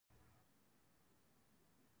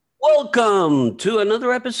Welcome to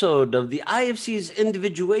another episode of the IFC's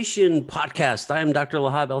Individuation Podcast. I am Dr.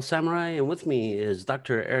 Lahab Al-Samarrai, and with me is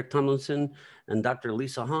Dr. Eric Tomlinson and Dr.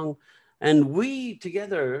 Lisa Hong. And we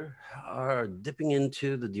together are dipping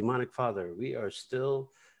into the demonic father. We are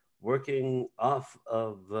still working off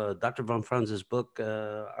of Dr. von Franz's book,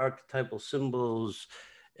 Archetypal Symbols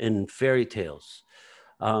and Fairytales.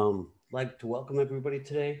 I'd like to welcome everybody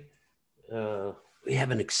today. We have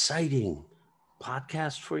an exciting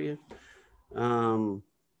podcast for you.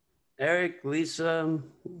 Eric, Lisa,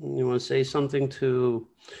 you want to say something to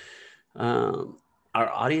our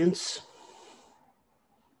audience?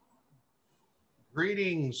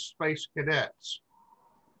 Greetings, Space Cadets.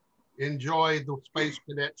 Enjoy the Space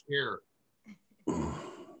Cadets here.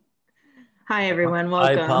 Hi, everyone.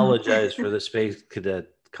 Welcome. I apologize for the Space Cadet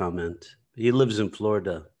comment. He lives in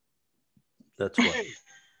Florida. That's why.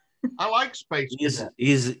 I like Space Cadets.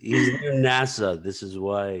 He's near NASA. This is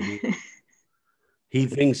why he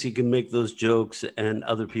thinks he can make those jokes and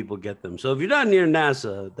other people get them. So if you're not near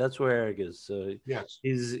NASA, that's where Eric is. So yes,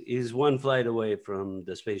 he's one flight away from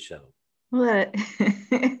the space shuttle. Well,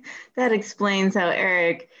 that explains how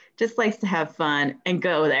Eric just likes to have fun and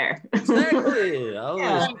go there. Exactly.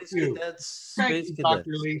 Yeah. Thank you, Dr.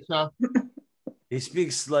 Lisa. He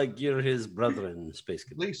speaks like you're his brother in Space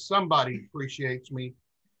Cadet. At least somebody appreciates me.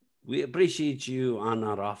 We appreciate you on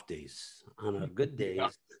our off days, on our good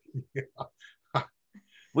days. Yeah.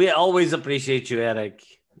 We always appreciate you, Eric.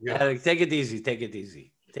 Yeah. Eric, take it easy. Take it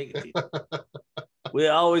easy. Take it easy. We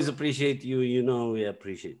always appreciate you. You know we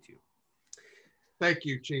appreciate you. Thank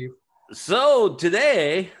you, Chief. So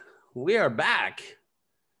today we are back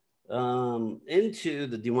into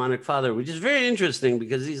the demonic father, which is very interesting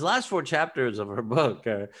because these last 4 chapters of her book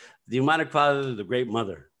are the demonic father, the great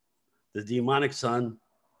mother, the demonic son,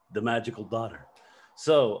 the magical daughter.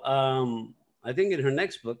 So I think in her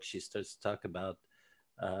next book, she starts to talk about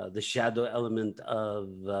the shadow element of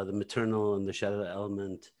the maternal and the shadow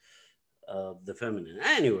element of the feminine.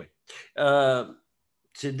 Anyway,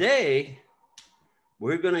 today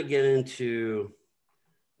we're going to get into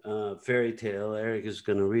fairy tale. Eric is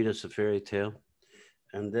going to read us a fairy tale,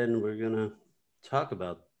 and then we're going to talk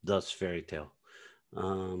about thus fairy tale.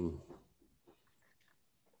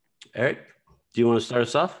 Eric? Do you want to start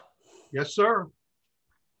us off? Yes, sir.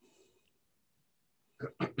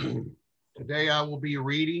 Today I will be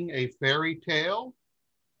reading a fairy tale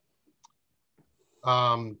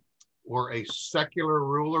where a secular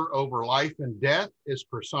ruler over life and death is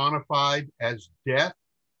personified as death,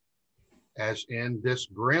 as in this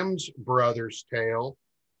Grimm's Brothers tale,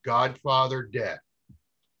 Godfather Death.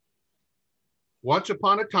 Once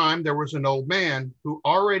upon a time, there was an old man who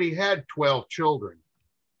already had 12 children.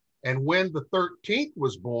 And when the 13th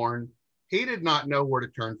was born, he did not know where to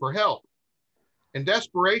turn for help. In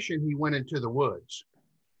desperation, he went into the woods.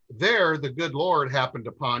 There, the good Lord happened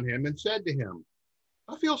upon him and said to him,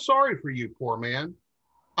 "I feel sorry for you, poor man.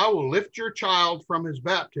 I will lift your child from his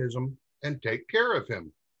baptism and take care of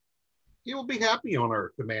him. He will be happy on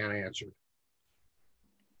earth," the man answered.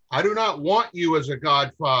 "I do not want you as a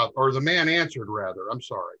godfather," or the man answered rather, I'm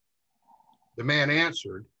sorry. The man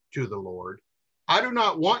answered to the Lord, "I do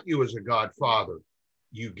not want you as a godfather.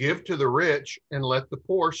 You give to the rich and let the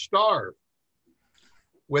poor starve."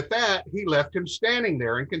 With that, he left him standing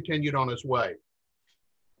there and continued on his way.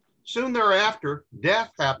 Soon thereafter,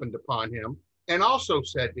 death happened upon him and also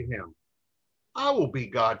said to him, "I will be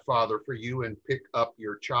godfather for you and pick up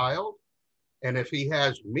your child. And if he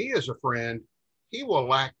has me as a friend, he will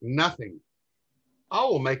lack nothing. I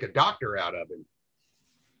will make a doctor out of him."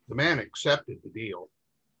 The man accepted the deal.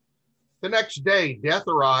 The next day, death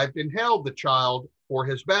arrived and held the child for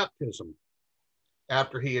his baptism.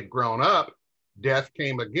 After he had grown up, death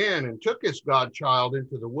came again and took his godchild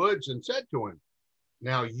into the woods and said to him,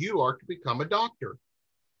 "Now you are to become a doctor.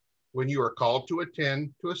 When you are called to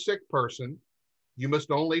attend to a sick person, you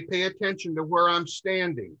must only pay attention to where I'm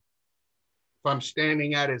standing. If I'm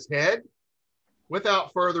standing at his head,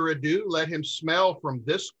 without further ado, let him smell from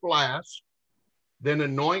this flask, then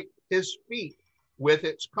anoint his feet with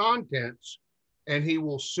its contents, and he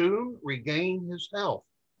will soon regain his health.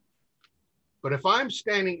 But if I'm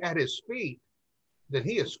standing at his feet, then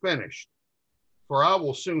he is finished, for I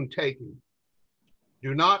will soon take him.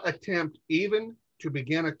 Do not attempt even to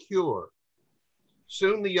begin a cure."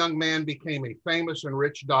 Soon the young man became a famous and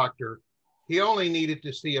rich doctor. He only needed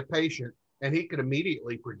to see a patient, and he could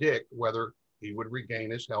immediately predict whether he would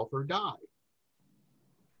regain his health or die.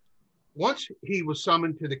 Once he was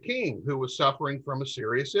summoned to the king, who was suffering from a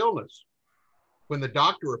serious illness. When the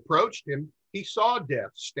doctor approached him, he saw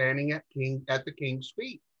death standing at the king's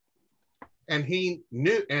feet. and he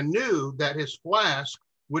knew that his flask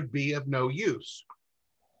would be of no use.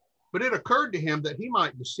 But it occurred to him that he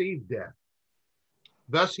might deceive death.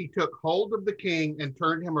 Thus he took hold of the king and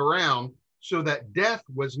turned him around so that death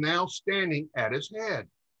was now standing at his head.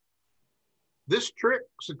 This trick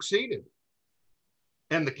succeeded,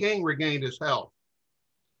 and the king regained his health.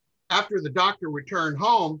 After the doctor returned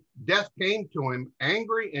home, death came to him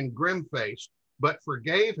angry and grim-faced, but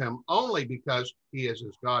forgave him only because he is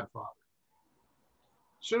his godfather.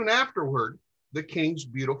 Soon afterward, the king's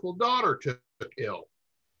beautiful daughter took ill.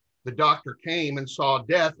 The doctor came and saw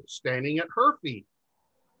death standing at her feet.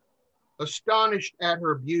 Astonished at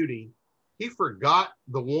her beauty, he forgot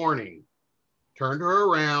the warning, turned her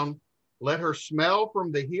around, let her smell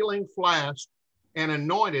from the healing flask, and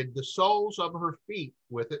anointed the soles of her feet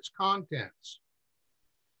with its contents.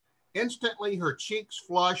 Instantly, her cheeks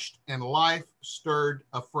flushed and life stirred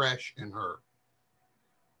afresh in her.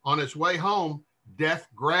 On his way home, Death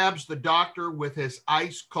grabs the doctor with his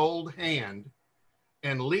ice-cold hand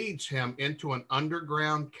and leads him into an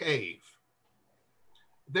underground cave.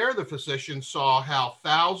 There, the physician saw how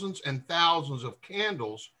thousands and thousands of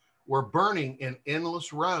candles were burning in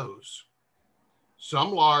endless rows,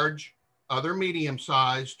 some large, other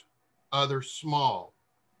medium-sized, others small.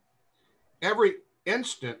 Every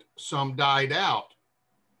instant, some died out,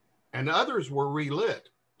 and others were relit,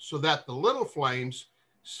 so that the little flames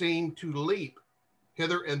seemed to leap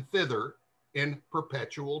hither and thither in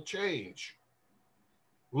perpetual change.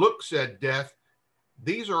 Look, said Death,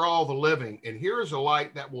 these are all the living, and here is a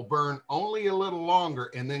light that will burn only a little longer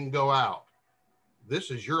and then go out. This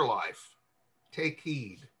is your life. Take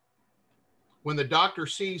heed. When the doctor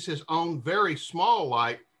sees his own very small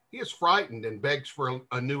light, he is frightened and begs for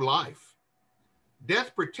a new life.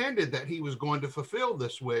 Death pretended that he was going to fulfill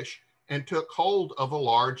this wish and took hold of a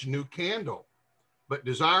large new candle. But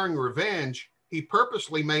desiring revenge, he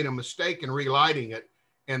purposely made a mistake in relighting it,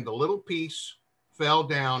 and the little piece fell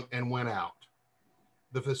down and went out.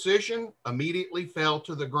 The physician immediately fell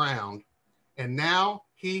to the ground, and now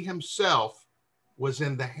he himself was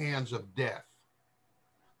in the hands of death.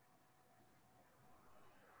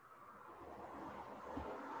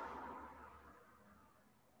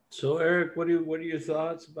 So, Eric, what are your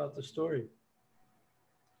thoughts about the story?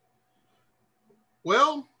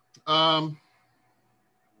 Well,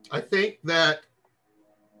 I think that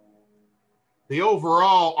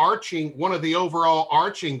one of the overall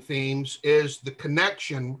arching themes is the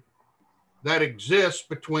connection that exists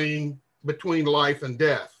between life and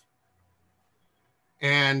death.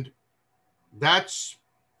 And that's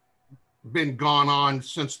been going on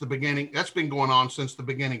since the beginning. That's been going on since the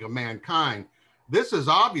beginning of mankind. This is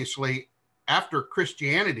obviously after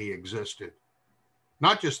Christianity existed.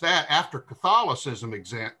 Not just that, after Catholicism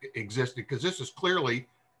existed, because this is clearly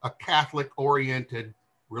a Catholic-oriented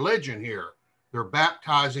religion here. They're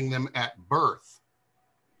baptizing them at birth.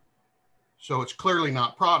 So it's clearly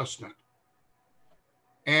not Protestant.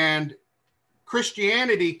 And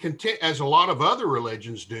Christianity, as a lot of other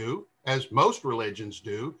religions do, as most religions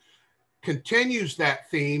do, continues that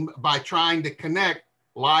theme by trying to connect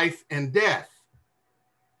life and death.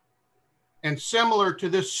 And similar to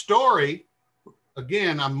this story,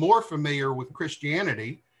 again, I'm more familiar with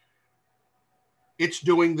Christianity, it's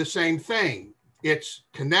doing the same thing. It's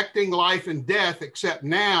connecting life and death, except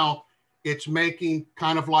now it's making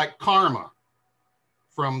kind of like karma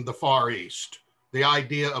from the Far East. The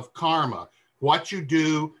idea of karma, what you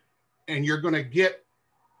do, and you're going to get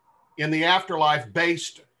in the afterlife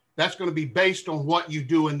that's going to be based on what you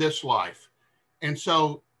do in this life. And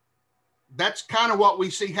so that's kind of what we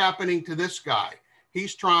see happening to this guy.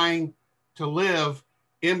 He's trying to live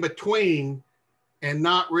in between and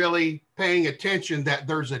not really paying attention that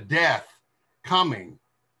there's a death coming.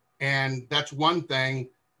 And that's one thing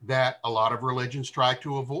that a lot of religions try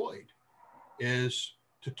to avoid, is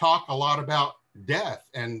to talk a lot about death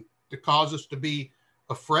and to cause us to be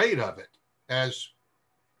afraid of it, as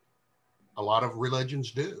a lot of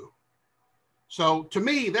religions do. So to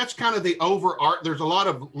me, that's kind of there's a lot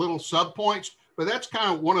of little subpoints, but that's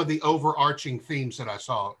kind of one of the overarching themes that I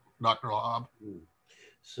saw, Dr. Lahab.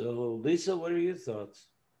 So, Lisa, what are your thoughts?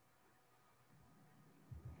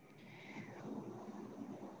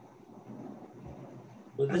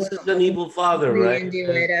 Well, this is an evil father, right?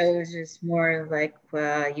 Into it, I was just more like,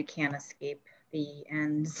 well, you can't escape the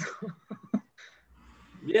ends.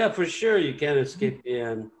 Yeah, for sure, you can't escape the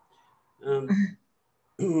end.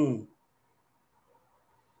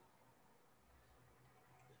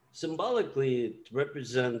 Symbolically, it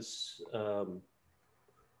represents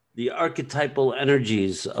the archetypal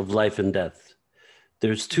energies of life and death.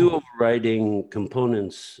 There's two overriding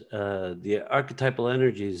components. The archetypal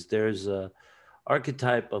energies, there's a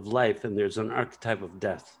archetype of life and there's an archetype of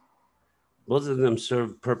death. Both of them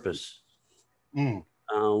serve purpose.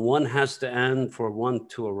 One has to end for one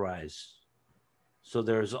to arise. So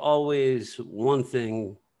there's always one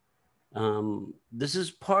thing. This is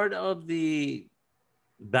part of the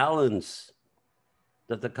balance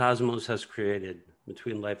that the cosmos has created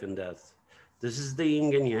between life and death. This is the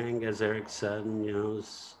yin and yang, as Eric said. You know,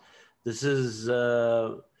 this is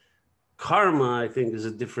karma. I think is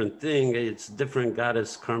a different thing. It's different.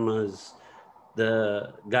 Goddess karma is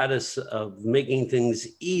the goddess of making things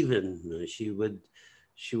even.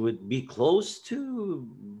 She would be close to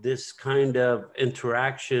this kind of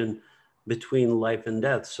interaction between life and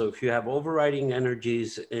death. So if you have overriding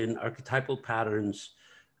energies in archetypal patterns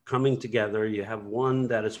coming together, you have one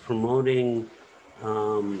that is promoting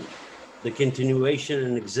the continuation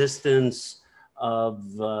and existence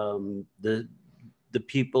of the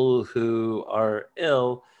people who are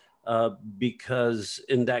ill, because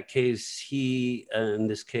in that case, he, in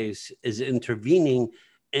this case, is intervening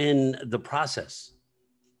in the process.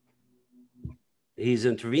 He's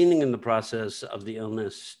intervening in the process of the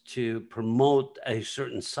illness to promote a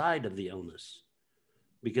certain side of the illness,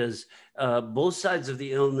 because both sides of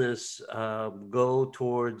the illness go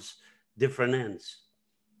towards different ends.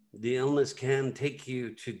 The illness can take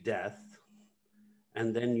you to death,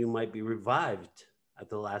 and then you might be revived at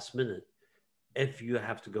the last minute if you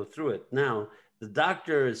have to go through it. Now, the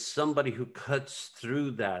doctor is somebody who cuts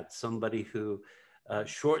through that, somebody who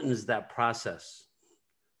shortens that process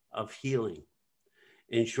of healing.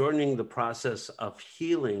 In shortening the process of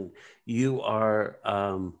healing, you are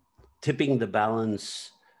tipping the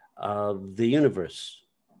balance of the universe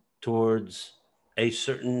towards a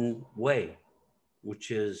certain way,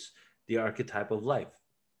 which is the archetype of life.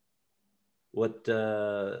 What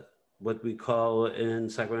we call in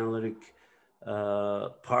psychoanalytic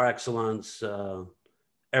par excellence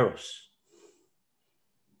eros,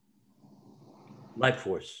 life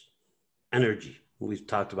force, energy. We've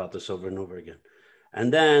talked about this over and over again.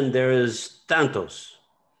 And then there is Thanatos,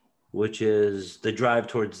 which is the drive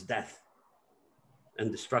towards death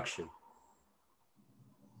and destruction.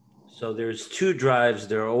 So there's two drives,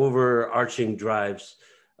 there are overarching drives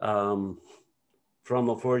from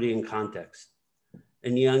a Freudian context.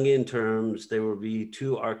 In Jungian terms, there will be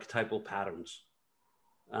two archetypal patterns.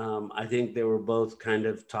 I think they were both kind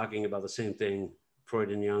of talking about the same thing, Freud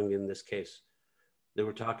and Jung in this case. They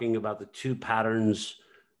were talking about the two patterns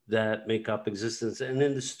that make up existence. And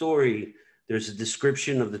in the story, there's a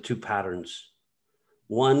description of the two patterns.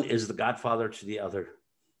 One is the godfather to the other.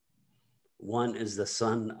 One is the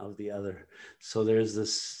son of the other. So there's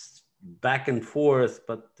this back and forth,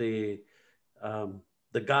 but the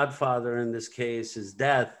godfather in this case is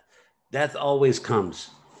death. Death always comes.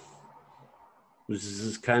 This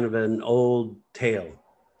is kind of an old tale.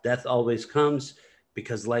 Death always comes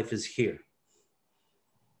because life is here.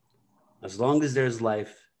 As long as there's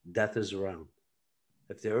life, death is around.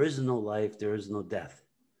 If there is no life, there is no death.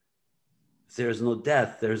 If there is no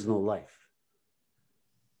death, there is no life.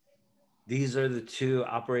 These are the two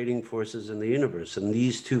operating forces in the universe, and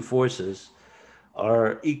these two forces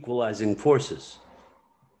are equalizing forces.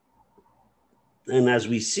 And as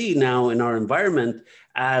we see now in our environment,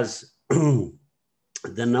 as the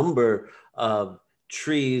number of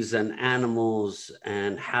trees and animals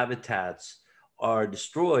and habitats are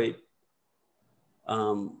destroyed,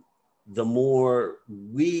 the more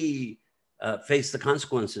we face the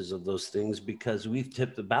consequences of those things, because we've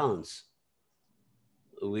tipped the balance.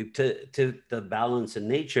 We've tipped the balance in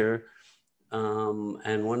nature,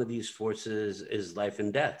 and one of these forces is life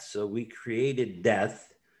and death. So we created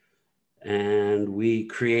death, and we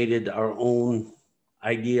created our own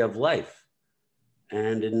idea of life.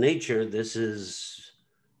 And in nature, this is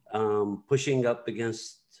pushing up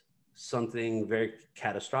against something very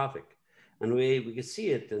catastrophic. And we can see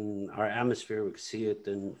it in our atmosphere, we can see it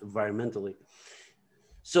environmentally.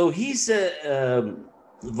 So he said,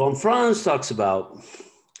 von Franz talks about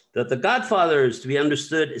that the godfather is to be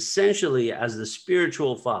understood essentially as the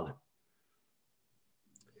spiritual father.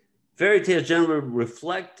 Fairy tales generally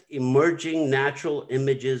reflect emerging natural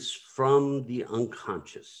images from the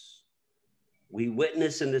unconscious. We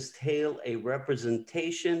witness in this tale a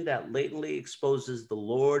representation that latently exposes the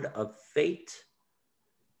Lord of Fate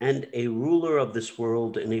and a ruler of this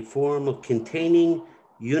world in a form of containing,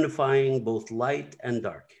 unifying both light and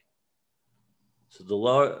dark. So the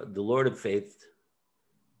Lord of Fate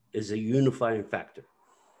is a unifying factor.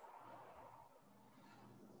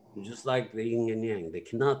 Just like the yin and yang, they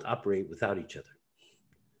cannot operate without each other.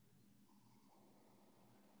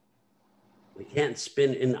 We can't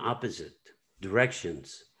spin in opposite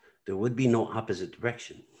directions. There would be no opposite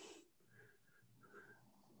direction.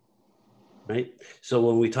 Right? So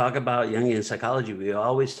when we talk about Jungian psychology, we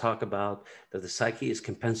always talk about that the psyche is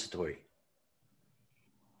compensatory,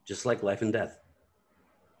 just like life and death.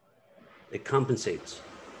 It compensates.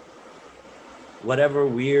 Whatever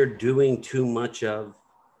we're doing too much of,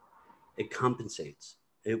 it compensates.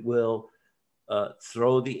 It will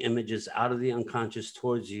throw the images out of the unconscious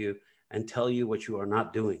towards you and tell you what you are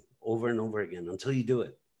not doing over and over again until you do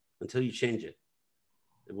it, until you change it.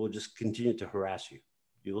 It will just continue to harass you.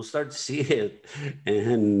 You will start to see it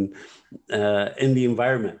in the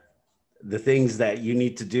environment, the things that you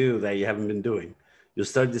need to do that you haven't been doing. You'll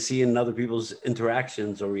start to see in other people's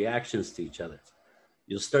interactions or reactions to each other.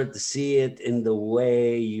 You'll start to see it in the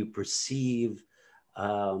way you perceive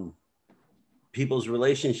people's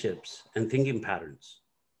relationships and thinking patterns.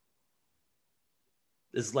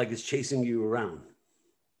 It's like it's chasing you around.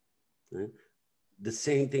 Right? The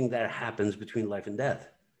same thing that happens between life and death.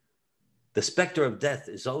 The specter of death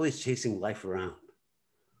is always chasing life around.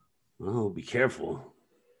 Oh, be careful.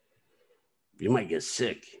 You might get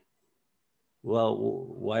sick. Well,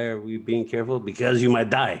 why are we being careful? Because you might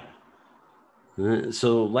die.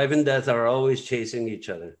 So life and death are always chasing each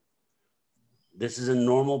other. This is a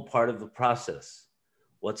normal part of the process.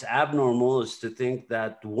 What's abnormal is to think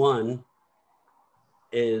that one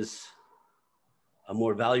is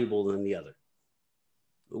more valuable than the other.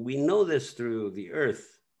 We know this through the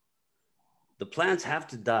earth. The plants have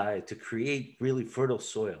to die to create really fertile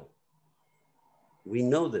soil. We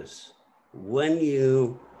know this. When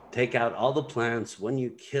you take out all the plants, when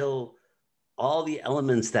you kill all the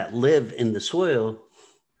elements that live in the soil,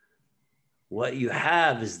 what you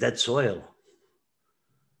have is dead soil.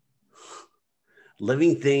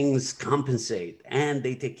 Living things compensate and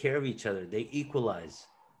they take care of each other. They equalize.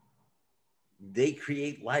 They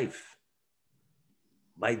create life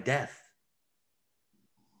by death.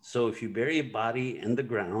 So if you bury a body in the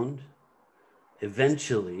ground,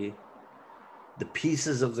 eventually the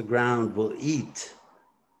pieces of the ground will eat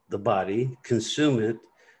the body, consume it,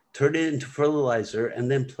 turn it into fertilizer,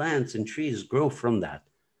 and then plants and trees grow from that.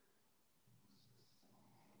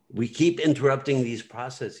 We keep interrupting these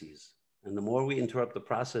processes. And the more we interrupt the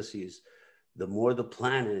processes, the more the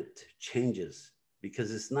planet changes.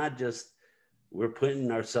 Because it's not just we're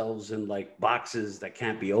putting ourselves in like boxes that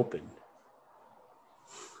can't be opened.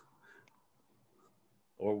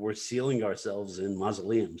 Or we're sealing ourselves in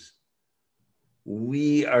mausoleums.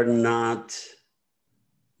 We are not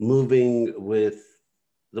moving with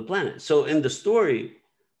the planet. So in the story,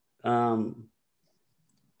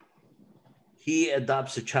 he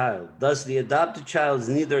adopts a child. Thus, the adopted child is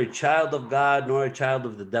neither a child of God nor a child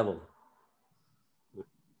of the devil,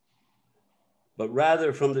 but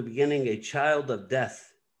rather from the beginning a child of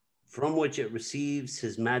death, from which it receives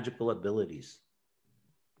his magical abilities.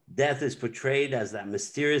 Death is portrayed as that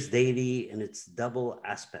mysterious deity in its double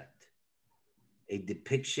aspect, a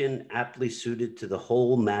depiction aptly suited to the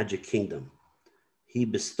whole magic kingdom. He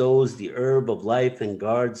bestows the herb of life and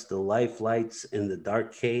guards the life lights in the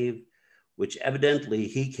dark cave, which evidently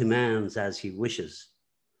he commands as he wishes.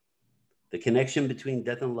 The connection between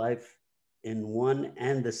death and life in one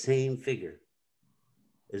and the same figure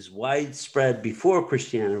is widespread before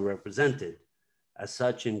Christianity, represented as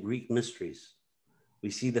such in Greek mysteries. We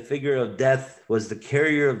see the figure of death was the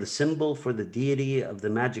carrier of the symbol for the deity of the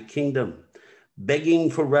magic kingdom, begging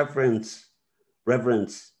for reverence,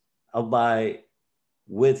 albeit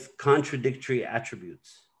with contradictory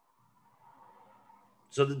attributes.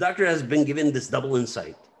 So the doctor has been given this double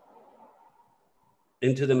insight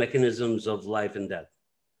into the mechanisms of life and death.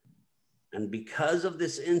 And because of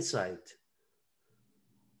this insight,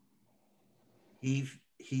 he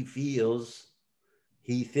feels,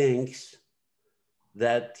 he thinks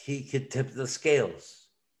that he could tip the scales.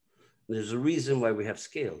 There's a reason why we have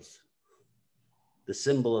scales, the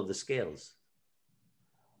symbol of the scales.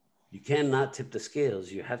 You cannot tip the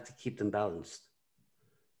scales, you have to keep them balanced.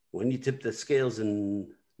 When you tip the scales in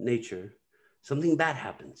nature, something bad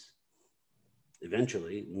happens.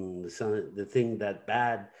 Eventually, the thing that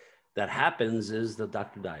bad that happens is the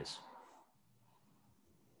doctor dies.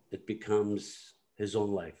 It becomes his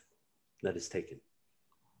own life that is taken.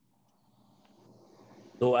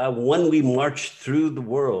 So when we march through the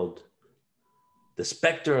world, the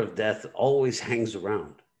specter of death always hangs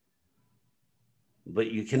around.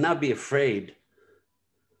 But you cannot be afraid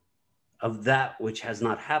of that which has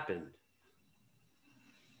not happened.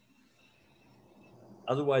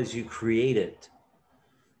 Otherwise, you create it.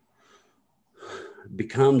 It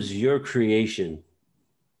becomes your creation.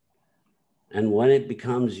 And when it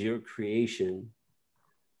becomes your creation,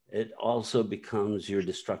 it also becomes your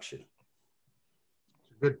destruction.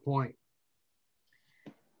 Good point.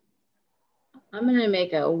 I'm going to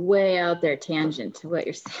make a way out there tangent to what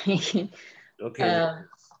you're saying. Okay.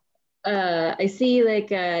 I see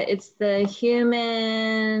like it's the human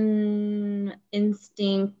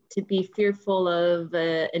instinct to be fearful of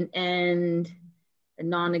an end, a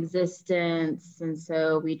non-existence, and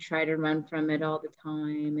so we try to run from it all the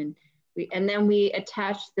time, and then we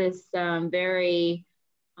attach this very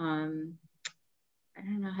I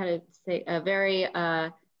don't know how to say, a very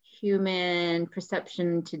human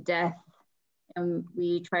perception to death, and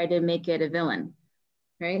we try to make it a villain,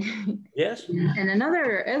 right? Yes. And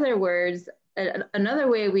other words, another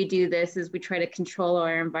way we do this is we try to control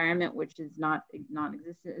our environment, which is not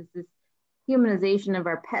non-existent, is this humanization of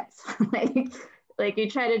our pets. like you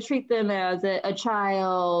try to treat them as a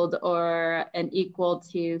child or an equal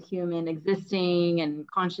to human existing and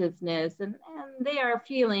consciousness, and they are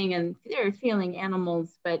feeling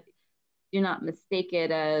animals, but do not mistake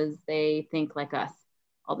it as they think like us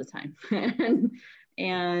all the time.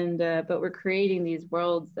 But we're creating these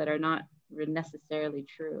worlds that are not necessarily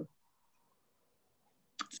true.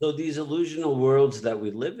 So these illusional worlds that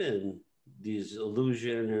we live in, these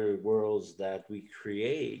illusionary worlds that we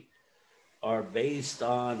create, are based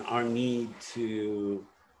on our need to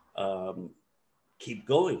keep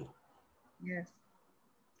going. Yes.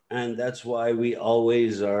 And that's why we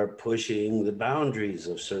always are pushing the boundaries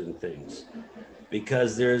of certain things,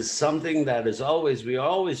 because there's something that is always, we are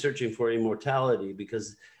always searching for immortality,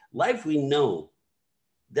 because life we know,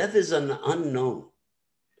 death is an unknown.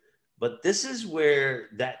 But this is where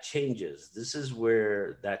that changes. This is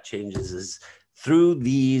where that changes, is through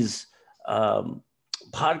these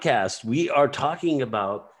podcasts. We are talking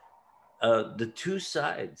about the two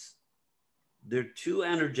sides. They're two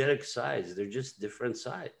energetic sides. They're just different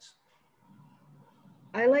sides.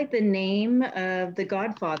 I like the name of the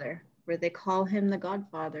Godfather, where they call him the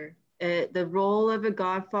Godfather. The role of a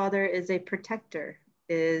Godfather is a protector,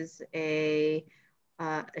 is a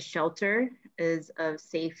shelter, is of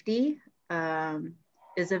safety,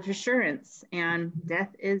 is of assurance, and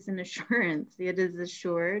death is an assurance. It is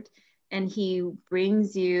assured, and he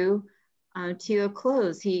brings you to a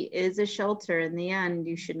close. He is a shelter in the end.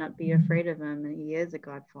 You should not be afraid of him, and he is a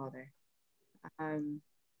Godfather. I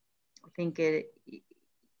think it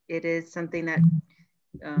is something that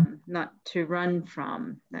not to run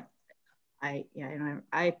from. That I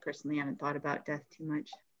personally haven't thought about death too much.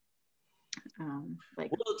 Well,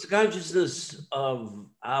 it's consciousness of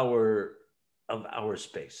our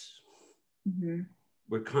space. Mm-hmm.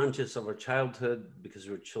 We're conscious of our childhood because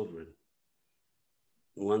we're children.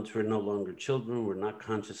 Once we're no longer children, we're not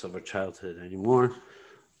conscious of our childhood anymore,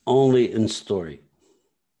 only in story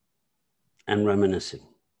and reminiscing.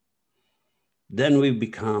 Then we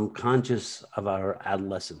become conscious of our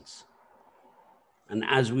adolescence. And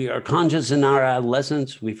as we are conscious in our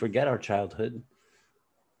adolescence, we forget our childhood.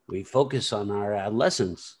 We focus on our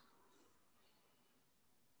adolescence.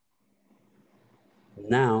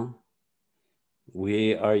 Now,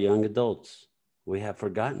 we are young adults. We have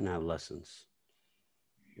forgotten adolescence.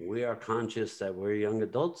 We are conscious that we're young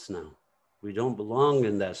adults now. We don't belong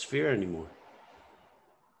in that sphere anymore.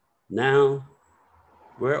 Now,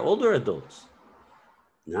 we're older adults.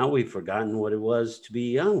 Now we've forgotten what it was to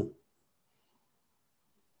be young.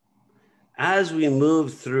 As we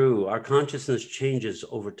move through, our consciousness changes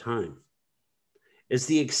over time. It's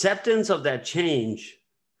the acceptance of that change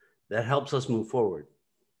that helps us move forward.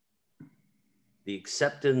 The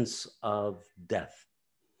acceptance of death.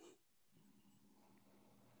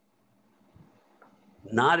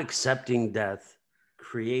 Not accepting death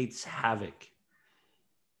creates havoc,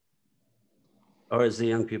 or as the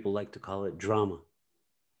young people like to call it, drama.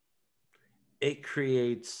 It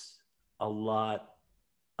creates a lot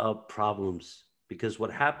of problems, because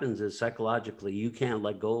what happens is psychologically, you can't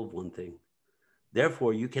let go of one thing.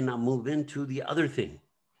 Therefore, you cannot move into the other thing.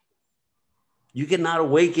 You cannot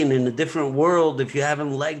awaken in a different world if you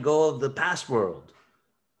haven't let go of the past world.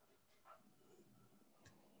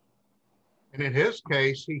 And in his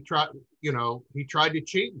case, he tried to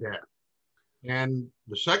cheat death. And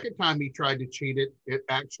the second time he tried to cheat it, it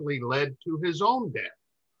actually led to his own death.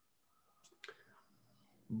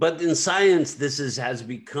 But in science, this has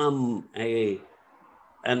become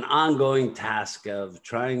an ongoing task of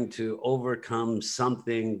trying to overcome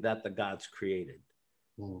something that the gods created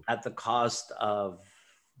at the cost of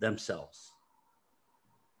themselves.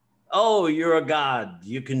 Oh, you're a god.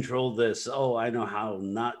 You control this. Oh, I know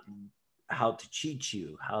how to cheat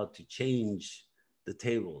you, how to change the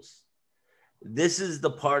tables. This is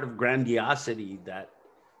the part of grandiosity that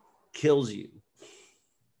kills you.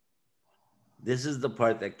 This is the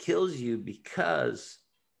part that kills you because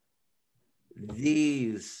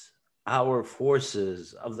these, our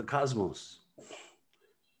forces of the cosmos,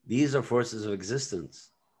 these are forces of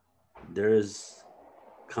existence. There is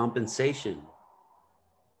compensation.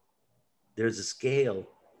 There's a scale.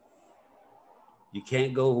 You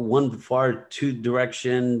can't go one far two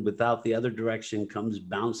direction without the other direction comes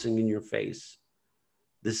bouncing in your face.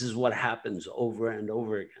 This is what happens over and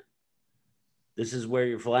over again. This is where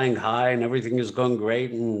you're flying high and everything is going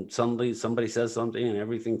great, and somebody says something and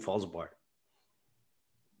everything falls apart.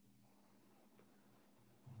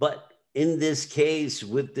 But in this case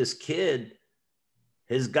with this kid,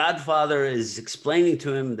 his godfather is explaining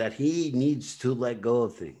to him that he needs to let go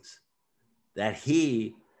of things, that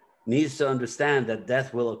he needs to understand that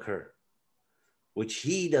death will occur, which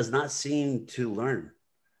he does not seem to learn,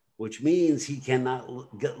 which means he cannot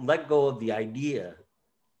let go of the idea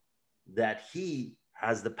that he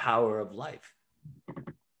has the power of life.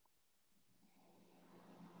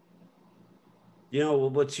 You know,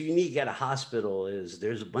 what's unique at a hospital is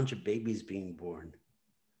there's a bunch of babies being born.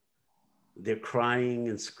 They're crying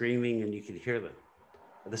and screaming and you can hear them.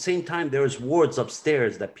 At the same time, there's wards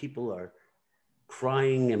upstairs that people are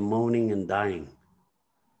crying and moaning and dying.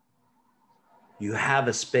 You have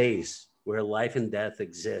a space where life and death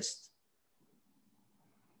exist,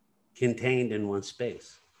 contained in one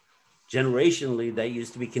space. Generationally, that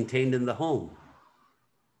used to be contained in the home.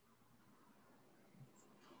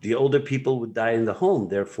 The older people would die in the home,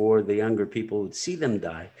 therefore the younger people would see them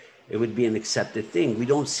die. It would be an accepted thing. We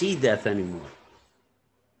don't see death anymore.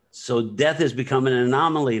 So death has become an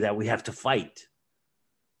anomaly that we have to fight.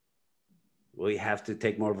 We have to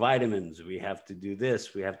take more vitamins. We have to do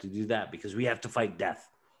this. We have to do that because we have to fight death.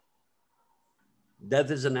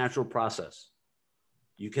 Death is a natural process.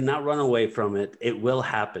 You cannot run away from it. It will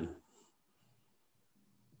happen.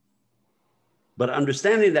 But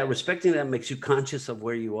understanding that, respecting that makes you conscious of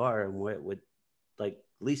where you are and what like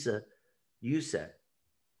Lisa, you said,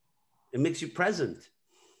 it makes you present.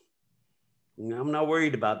 You know, I'm not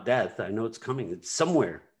worried about death. I know it's coming. It's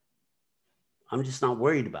somewhere. I'm just not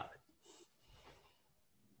worried about it.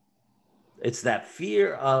 It's that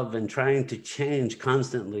fear of and trying to change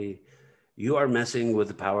constantly. You are messing with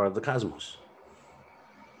the power of the cosmos.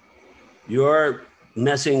 You're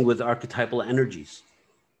messing with archetypal energies.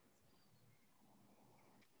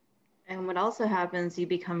 And what also happens, you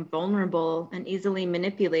become vulnerable and easily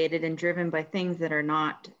manipulated and driven by things that are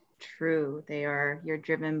not true. You're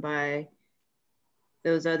driven by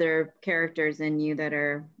those other characters in you that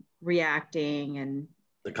are reacting and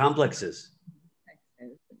the complexes.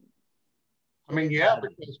 I mean, yeah,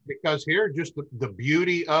 because here, just the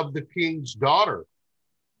beauty of the king's daughter.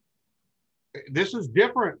 This is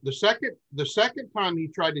different. The second time he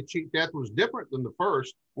tried to cheat death was different than the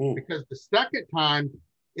first, because the second time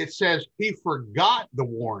it says he forgot the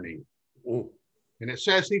warning. And it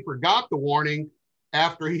says he forgot the warning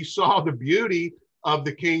after he saw the beauty of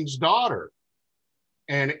the king's daughter.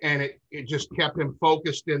 And it just kept him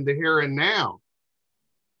focused in the here and now.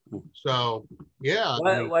 So, yeah.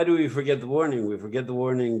 Why do we forget the warning? We forget the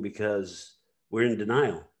warning because we're in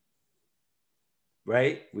denial,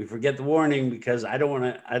 right? We forget the warning because I don't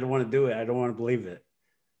want to do it. I don't want to believe it.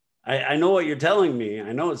 I know what you're telling me.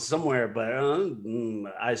 I know it's somewhere, but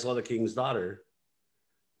I saw the king's daughter,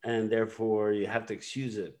 and therefore you have to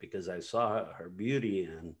excuse it because I saw her beauty.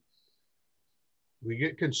 And we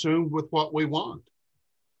get consumed with what we want.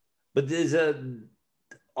 But there's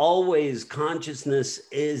always consciousness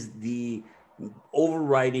is the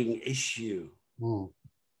overriding issue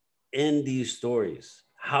in these stories.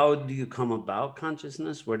 How do you come about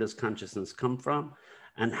consciousness? Where does consciousness come from?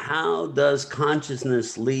 And how does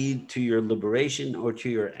consciousness lead to your liberation or to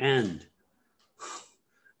your end?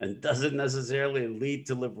 And doesn't necessarily lead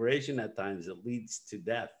to liberation at times. It leads to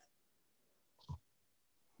death.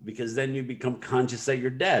 Because then you become conscious that you're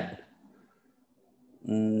dead.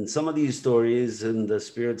 And some of these stories and the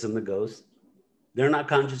spirits and the ghosts, they're not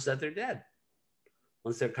conscious that they're dead.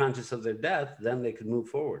 Once they're conscious of their death, then they can move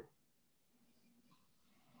forward.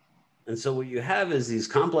 And so what you have is these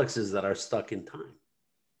complexes that are stuck in time.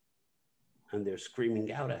 And they're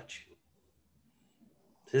screaming out at you.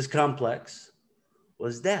 His complex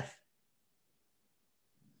was death.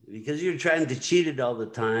 Because you're trying to cheat it all the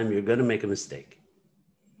time, you're going to make a mistake.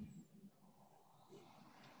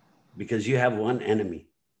 Because you have one enemy.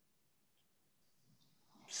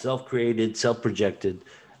 Self-created, self-projected,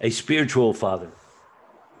 a spiritual father.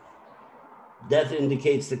 Death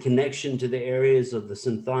indicates the connection to the areas of the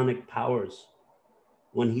symphonic powers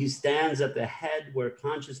when he stands at the head where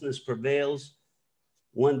consciousness prevails,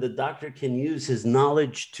 when the doctor can use his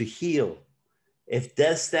knowledge to heal. If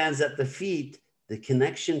death stands at the feet, the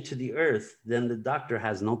connection to the earth, then the doctor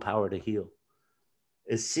has no power to heal.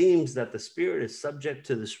 It seems that the spirit is subject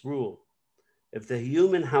to this rule. If the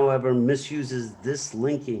human, however, misuses this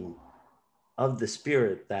linking of the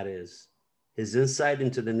spirit, that is, his insight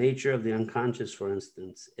into the nature of the unconscious, for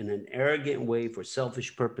instance, in an arrogant way for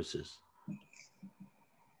selfish purposes,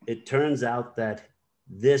 it turns out that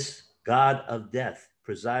this God of death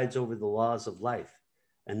presides over the laws of life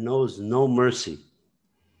and knows no mercy.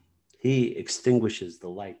 He extinguishes the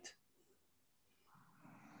light.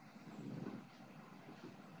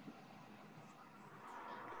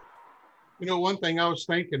 You know, one thing I was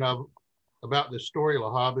thinking of about this story,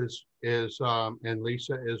 Lahab, and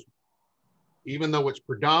Lisa, is even though it's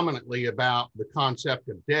predominantly about the concept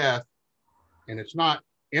of death, and it's not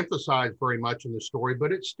emphasized very much in the story,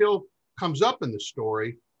 but it still comes up in the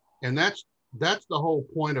story, and that's the whole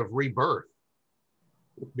point of rebirth,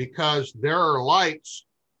 because there are lights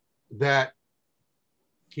that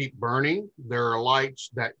keep burning, there are lights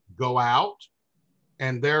that go out,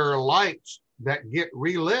 and there are lights that get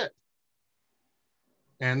relit.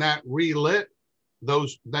 And that relit,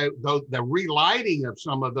 the relighting of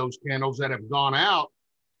some of those candles that have gone out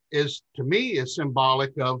is, to me, is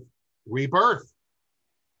symbolic of rebirth,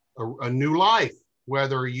 a new life,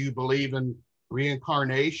 whether you believe in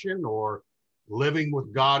reincarnation or living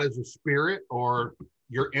with God as a spirit, or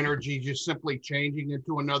your energy just simply changing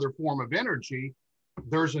into another form of energy.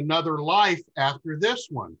 There's another life after this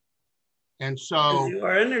one. And so you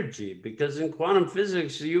are energy, because in quantum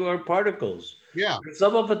physics, you are particles. Yeah.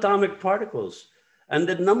 Subatomic particles. And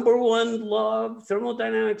the number one law of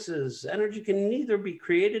thermodynamics is energy can neither be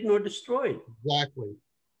created nor destroyed. Exactly.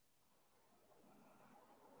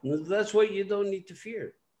 That's what you don't need to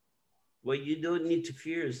fear. What you don't need to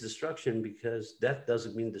fear is destruction, because death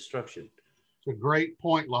doesn't mean destruction. It's a great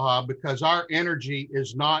point, Lahab, because our energy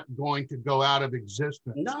is not going to go out of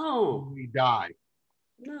existence when we die.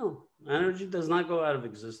 No, energy does not go out of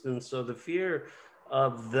existence. So the fear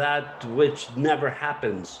of that which never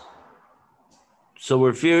happens. So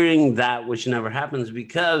we're fearing that which never happens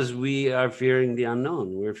because we are fearing the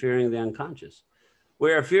unknown. We're fearing the unconscious.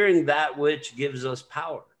 We are fearing that which gives us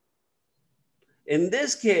power. In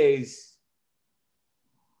this case,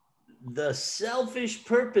 the selfish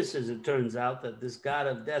purposes, it turns out, that this God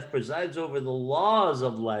of death presides over the laws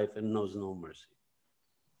of life and knows no mercy.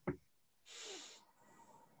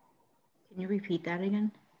 Can you repeat that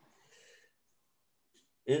again?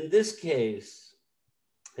 In this case,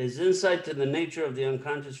 his insight to the nature of the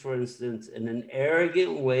unconscious, for instance, in an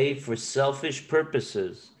arrogant way for selfish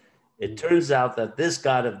purposes, it turns out that this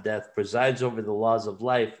God of death presides over the laws of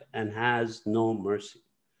life and has no mercy.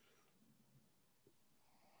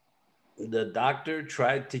 The doctor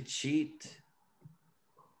tried to cheat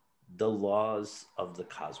the laws of the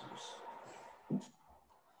cosmos.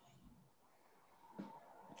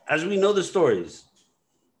 As we know the stories,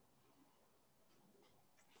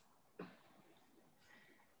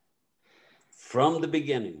 from the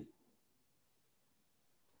beginning,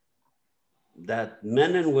 that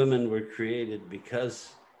men and women were created because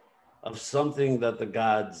of something that the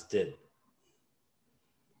gods did.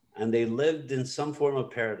 And they lived in some form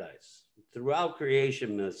of paradise. Throughout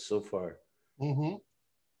creation myths so far,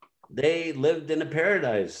 they lived in a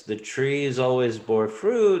paradise. The trees always bore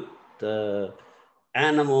fruit. The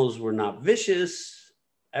animals were not vicious.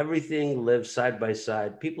 Everything lived side by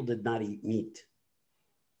side. People did not eat meat.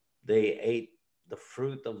 They ate the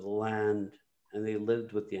fruit of the land, and they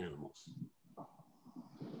lived with the animals.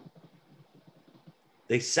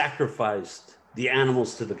 They sacrificed the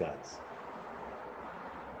animals to the gods.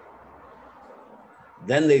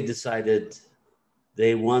 Then they decided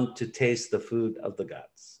they want to taste the food of the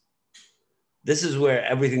gods. This is where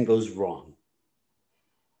everything goes wrong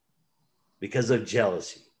because of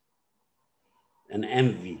jealousy and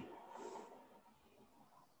envy.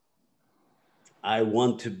 I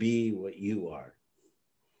want to be what you are.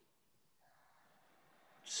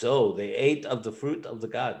 So they ate of the fruit of the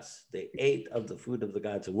gods. They ate of the food of the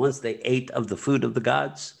gods. And once they ate of the food of the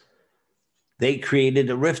gods, they created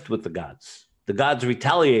a rift with the gods. The gods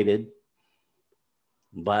retaliated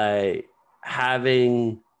by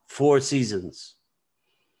having 4 seasons,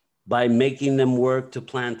 by making them work to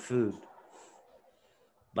plant food,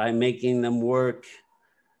 by making them work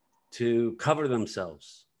to cover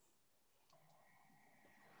themselves,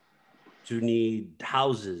 to need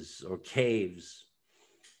houses or caves,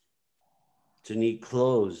 to need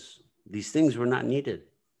clothes. These things were not needed.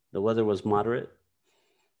 The weather was moderate.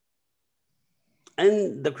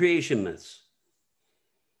 and the creation myths.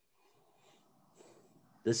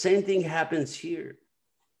 The same thing happens here.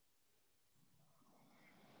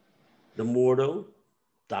 The mortal,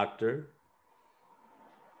 doctor,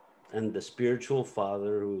 and the spiritual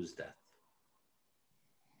father, who is death,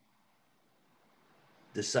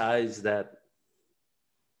 decides that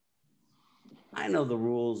I know the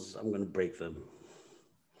rules, I'm going to break them,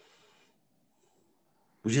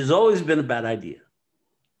 which has always been a bad idea.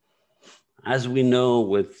 As we know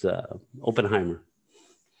with Oppenheimer,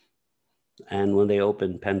 and when they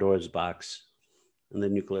opened Pandora's box in the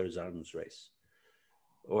nuclear arms race,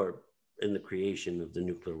 or in the creation of the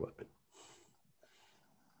nuclear weapon.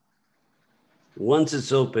 Once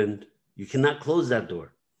it's opened, you cannot close that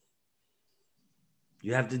door.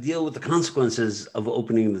 You have to deal with the consequences of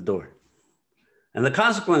opening the door. And the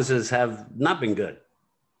consequences have not been good.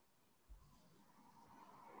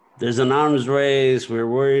 There's an arms race. We're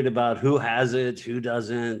worried about who has it, who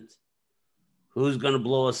doesn't, who's going to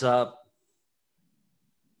blow us up.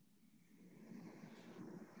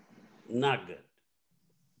 Not good.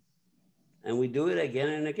 And we do it again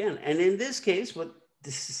and again. And in this case, what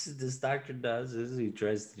this doctor does is he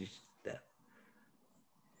tries to teach death.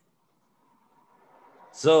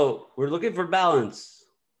 So we're looking for balance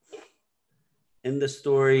in the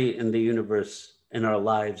story, in the universe, in our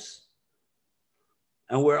lives.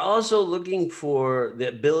 And we're also looking for the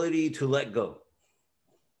ability to let go.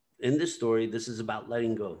 In this story, this is about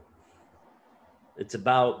letting go. It's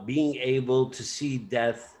about being able to see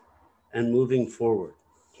death and moving forward.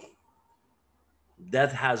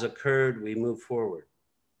 Death has occurred, we move forward.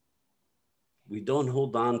 We don't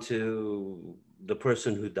hold on to the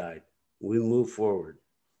person who died. We move forward.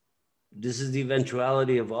 This is the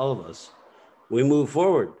eventuality of all of us. We move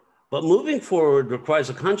forward. But moving forward requires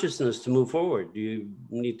a consciousness to move forward. You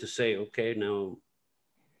need to say, okay, now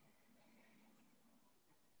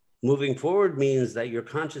moving forward means that your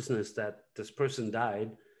consciousness that this person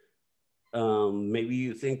died, maybe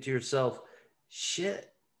you think to yourself,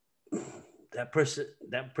 shit, that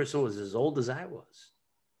person was as old as I was.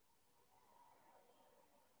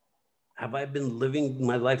 Have I been living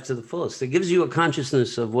my life to the fullest? It gives you a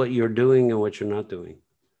consciousness of what you're doing and what you're not doing.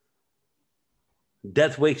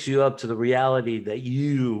 Death wakes you up to the reality that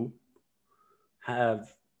you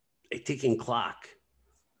have a ticking clock.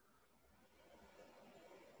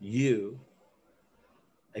 You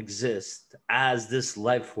exist as this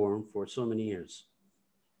life form for so many years.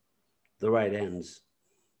 The right ends.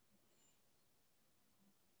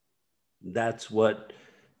 That's what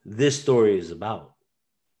this story is about.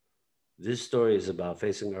 This story is about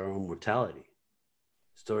facing our own mortality.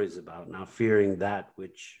 The story is about not fearing that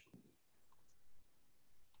which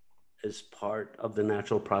is part of the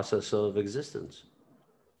natural process of existence.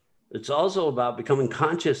 It's also about becoming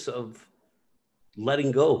conscious of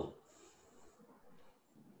letting go.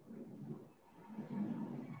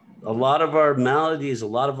 A lot of our maladies, a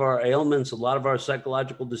lot of our ailments, a lot of our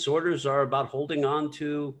psychological disorders are about holding on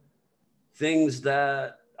to things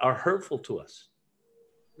that are hurtful to us.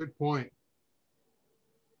 Good point.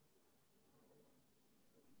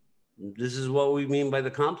 This is what we mean by the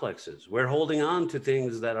complexes. We're holding on to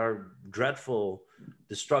things that are dreadful,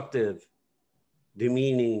 destructive,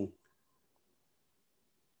 demeaning.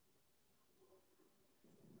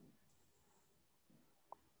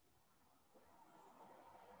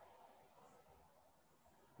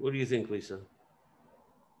 What do you think, Lisa?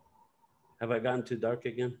 Have I gotten too dark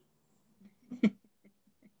again?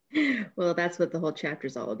 Well, that's what the whole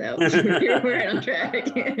chapter's all about. You're right on track.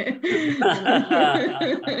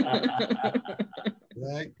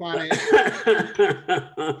 That kind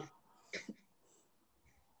of.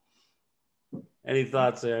 Any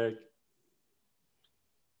thoughts, Eric?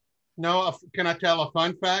 No, can I tell a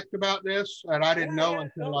fun fact about this that I didn't know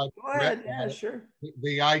until I read it? Yeah, sure.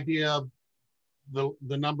 The idea of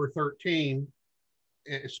the number 13,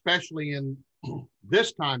 especially in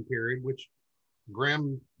this time period, which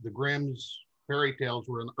the Grimm's fairy tales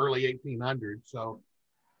were in the early 1800s. So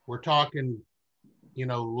we're talking,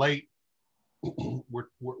 late.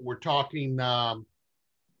 We're talking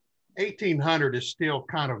 1800 is still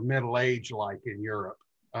kind of middle age like in Europe.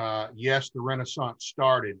 Yes, the Renaissance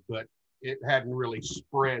started, but it hadn't really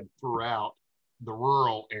spread throughout the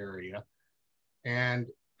rural area. And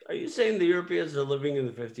are you saying the Europeans are living in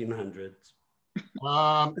the 1500s?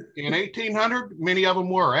 In 1800, many of them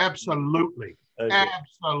were. Absolutely. Okay.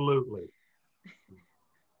 Absolutely.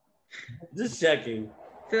 Just checking.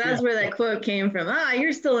 So that's where that quote came from.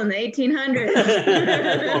 You're still in the 1800s.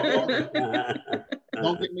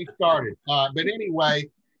 Don't get me started. But anyway,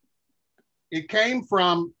 it came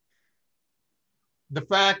from the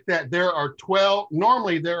fact that there are 12,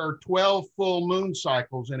 normally there are 12 full moon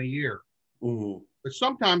cycles in a year, but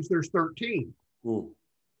sometimes there's 13.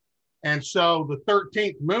 And so the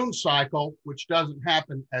 13th moon cycle, which doesn't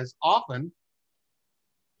happen as often,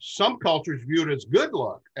 some cultures view it as good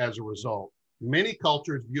luck as a result. Many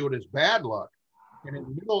cultures view it as bad luck. And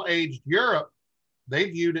in middle-aged Europe, they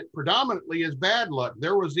viewed it predominantly as bad luck.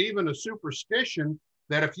 There was even a superstition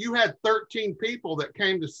that if you had 13 people that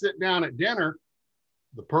came to sit down at dinner,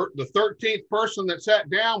 the 13th person that sat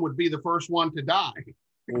down would be the first one to die.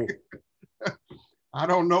 I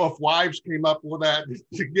don't know if wives came up with that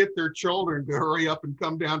to get their children to hurry up and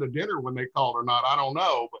come down to dinner when they called or not. I don't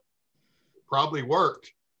know, but it probably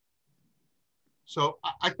worked. So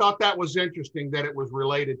I thought that was interesting that it was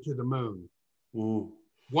related to the moon.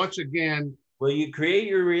 Once again. Well, you create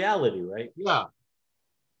your reality, right? Yeah.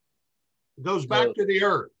 It goes back to the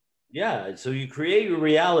earth. Yeah. So you create your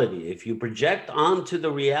reality. If you project onto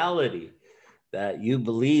the reality that you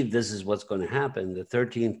believe this is what's going to happen, the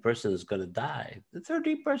 13th person is going to die. The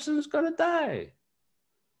 13th person is going to die.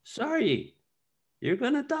 Sorry, you're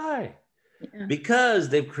going to die. Yeah. Because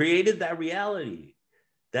they've created that reality.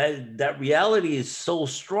 That reality is so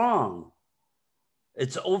strong.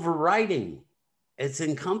 It's overriding. It's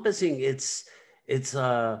encompassing. It's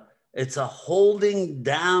a holding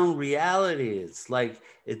down reality. It's like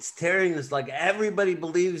it's tearing. It's like everybody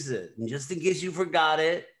believes it. And just in case you forgot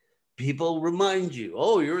it, people remind you,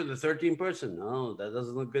 oh, you're the 13th person. No, that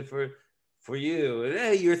doesn't look good for you. And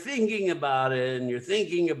hey, you're thinking about it, and you're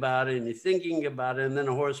thinking about it, and you're thinking about it, and then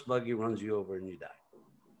a horse buggy runs you over and you die.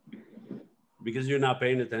 Because you're not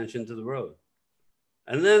paying attention to the road.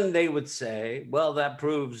 And then they would say, well, that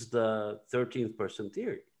proves the 13th person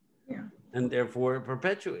theory. Yeah. And therefore it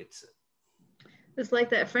perpetuates it. It's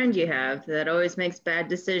like that friend you have that always makes bad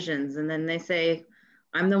decisions. And then they say,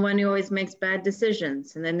 I'm the one who always makes bad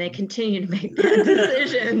decisions. And then they continue to make bad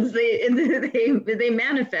decisions. They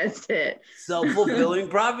manifest it. Self-fulfilling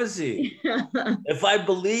prophecy. Yeah. If I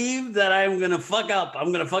believe that I'm going to fuck up,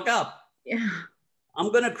 I'm going to fuck up. Yeah. I'm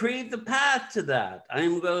going to create the path to that.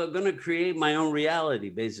 I'm going to create my own reality,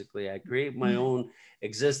 basically. I create my own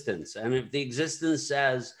existence. And if the existence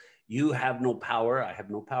says, you have no power, I have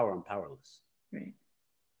no power, I'm powerless. Right.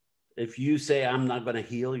 If you say, I'm not going to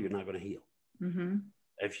heal, you're not going to heal. Mm-hmm.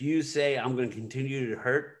 If you say, I'm going to continue to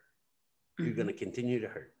hurt, you're going to continue to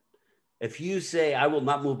hurt. If you say, I will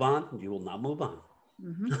not move on, you will not move on.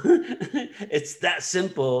 Mm-hmm. It's that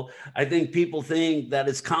simple. I think people think that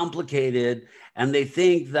it's complicated and they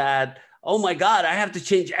think that, oh my God, I have to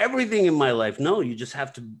change everything in my life. No, you just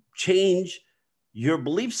have to change your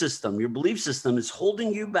belief system. Your belief system is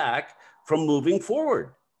holding you back from moving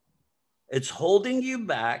forward. It's holding you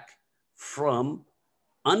back from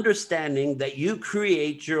understanding that you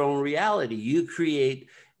create your own reality. You create,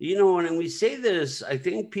 when we say this, I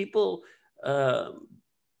think people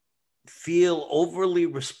feel overly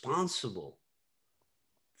responsible,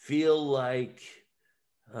 feel like,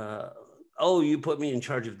 oh, you put me in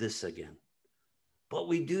charge of this again. But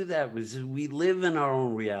we do that because we live in our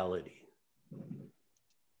own reality.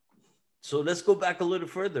 So let's go back a little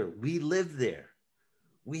further. We live there.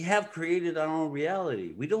 We have created our own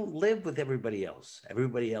reality. We don't live with everybody else.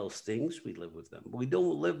 Everybody else thinks we live with them. We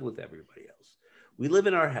don't live with everybody else. We live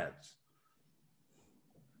in our heads.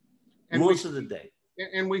 And most of the day.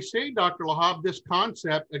 And we see, Dr. Lahab, this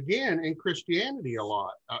concept again in Christianity a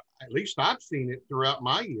lot. At least I've seen it throughout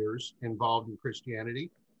my years involved in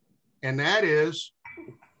Christianity. And that is,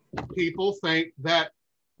 people think that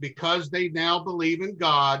because they now believe in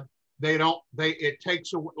God, it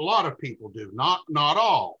takes a lot of people do, not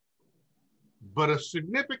all, but a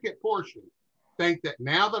significant portion think that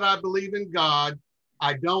now that I believe in God,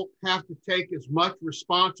 I don't have to take as much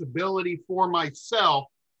responsibility for myself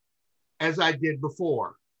as I did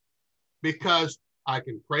before, because I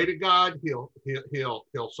can pray to God. He'll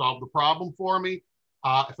solve the problem for me.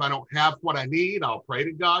 If I don't have what I need, I'll pray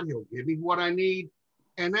to God. He'll give me what I need.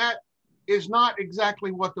 And that is not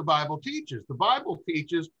exactly what the Bible teaches. The Bible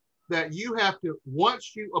teaches that you have to,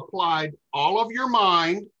 once you applied all of your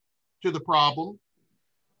mind to the problem,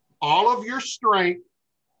 all of your strength,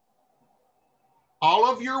 all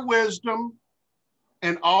of your wisdom,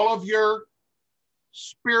 and all of your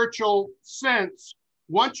spiritual sense,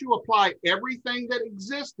 once you apply everything that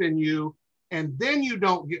exists in you, and then you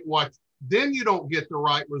don't get the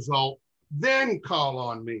right result, then call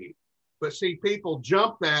on me. But see, people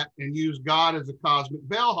jump that and use God as a cosmic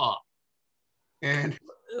bellhop. And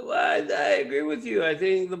I agree with you. I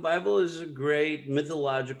think the Bible is a great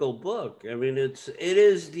mythological book. I mean, it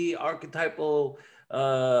is the archetypal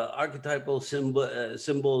archetypal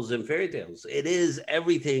symbols and fairy tales. It is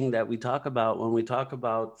everything that we talk about when we talk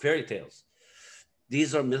about fairy tales.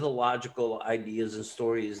 These are mythological ideas and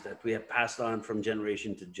stories that we have passed on from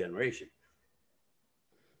generation to generation.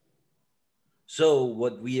 So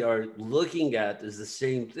what we are looking at is the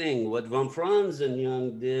same thing. What von Franz and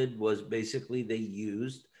Jung did was basically they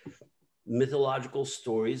used mythological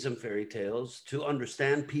stories and fairy tales to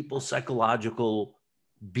understand people's psychological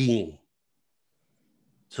being.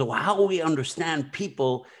 So how we understand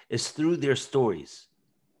people is through their stories.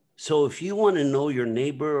 So if you want to know your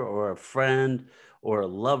neighbor or a friend or a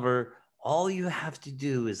lover, all you have to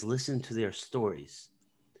do is listen to their stories.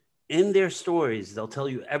 In their stories, they'll tell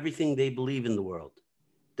you everything they believe in the world.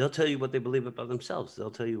 They'll tell you what they believe about themselves.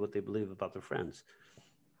 They'll tell you what they believe about their friends.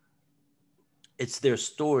 It's their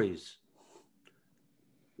stories.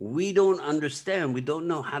 We don't understand. We don't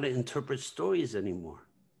know how to interpret stories anymore.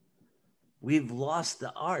 We've lost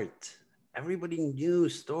the art. Everybody knew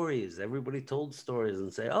stories. Everybody told stories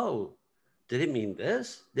and say, oh, did it mean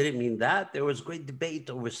this? Did it mean that? There was great debate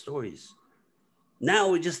over stories. Now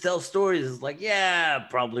we just tell stories. It's like, yeah,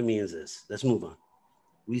 probably means this. Let's move on.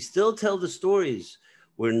 We still tell the stories.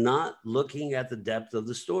 We're not looking at the depth of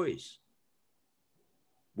the stories.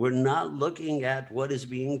 We're not looking at what is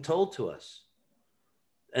being told to us.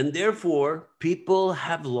 And therefore, people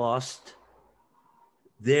have lost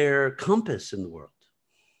their compass in the world.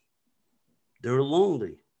 They're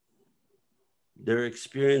lonely. Their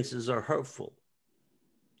experiences are hurtful.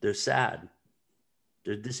 They're sad.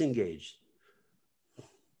 They're disengaged.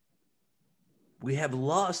 We have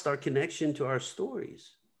lost our connection to our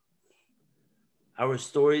stories. Our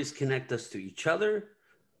stories connect us to each other,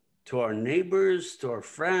 to our neighbors, to our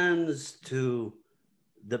friends, to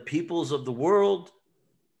the peoples of the world.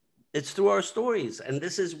 It's through our stories. And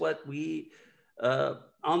this is what we,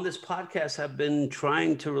 on this podcast, have been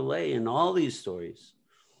trying to relay in all these stories.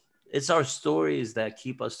 It's our stories that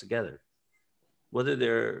keep us together. Whether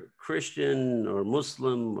they're Christian or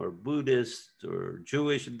Muslim or Buddhist or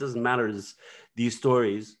Jewish, it doesn't matter. These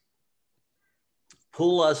stories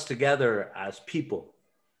pull us together as people,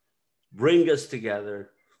 bring us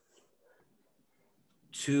together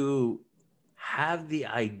to have the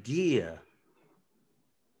idea,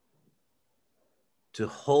 to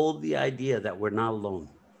hold the idea that we're not alone.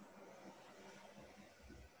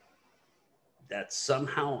 That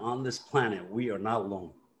somehow on this planet, we are not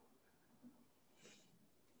alone.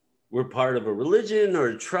 We're part of a religion or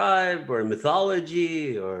a tribe or a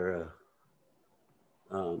mythology or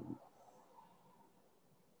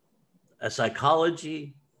a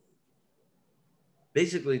psychology.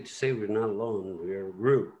 Basically, to say we're not alone, we're a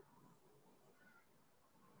group.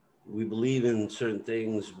 We believe in certain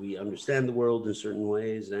things, we understand the world in certain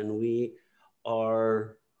ways, and we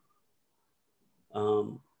are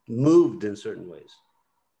moved in certain ways.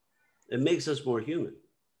 It makes us more human.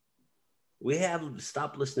 We have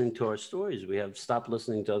stopped listening to our stories. We have stopped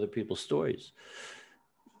listening to other people's stories.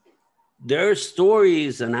 Their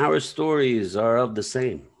stories and our stories are of the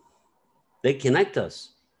same. They connect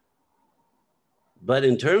us. But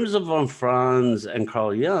in terms of von Franz and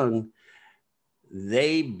Carl Jung,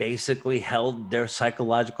 they basically held their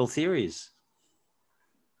psychological theories.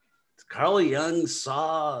 Carl Jung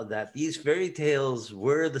saw that these fairy tales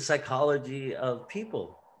were the psychology of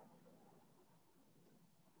people.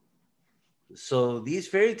 So these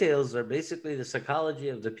fairy tales are basically the psychology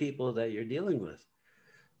of the people that you're dealing with.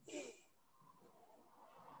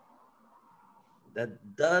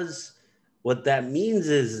 What that means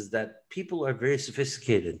is that people are very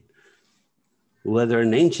sophisticated. Whether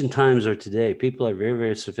in ancient times or today, people are very,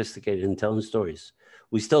 very sophisticated in telling stories.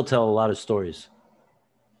 We still tell a lot of stories.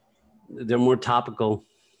 They're more topical.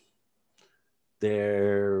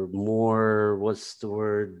 They're more, what's the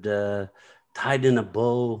word, tied in a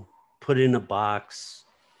bow, put in a box.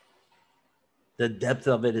 The depth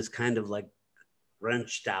of it is kind of like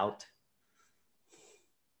wrenched out.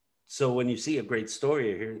 So when you see a great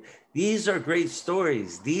story here, these are great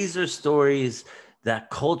stories. These are stories that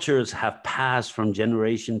cultures have passed from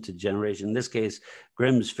generation to generation. In this case,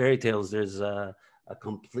 Grimm's fairy tales, there's a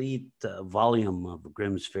complete volume of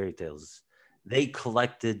Grimm's fairy tales. They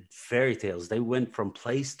collected fairy tales. They went from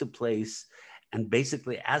place to place and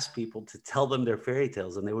basically asked people to tell them their fairy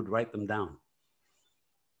tales, and they would write them down.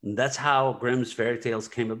 And that's how Grimm's fairy tales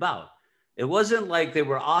came about. It wasn't like they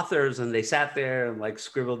were authors and they sat there and like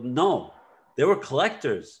scribbled. No, they were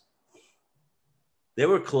collectors. They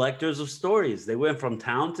were collectors of stories. They went from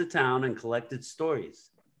town to town and collected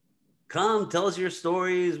stories. Come, tell us your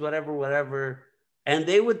stories, whatever, whatever. And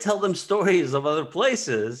they would tell them stories of other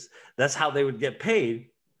places. That's how they would get paid.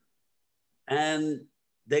 and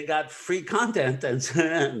they got free content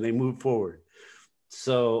and they moved forward.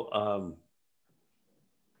 So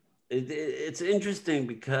it's interesting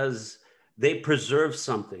because they preserve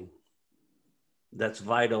something that's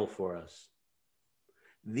vital for us.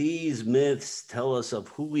 These myths tell us of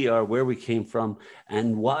who we are, where we came from,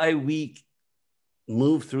 and why we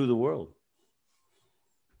move through the world,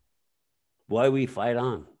 why we fight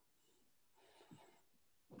on.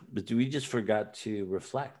 But we just forgot to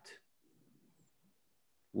reflect.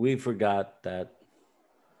 We forgot that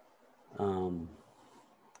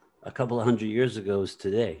a couple of hundred years ago is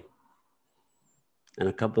today, and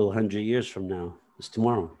a couple of hundred years from now is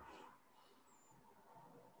tomorrow.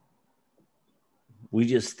 We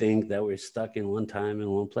just think that we're stuck in one time in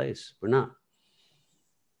one place. We're not.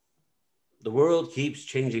 The world keeps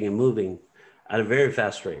changing and moving at a very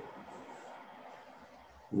fast rate.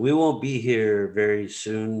 We won't be here very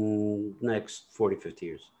soon, next 40, 50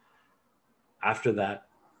 years. After that,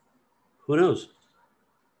 who knows?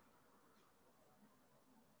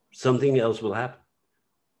 Something else will happen.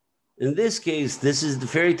 In this case, this is the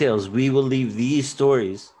fairy tales. We will leave these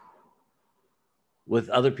stories with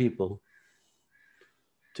other people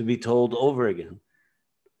to be told over again.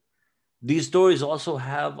 These stories also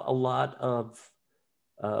have a lot of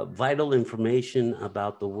vital information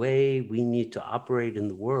about the way we need to operate in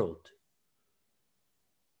the world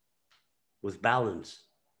with balance.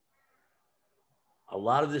 A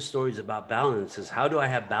lot of the stories about balance is, how do I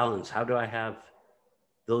have balance? How do I have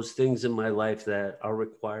those things in my life that are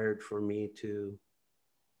required for me to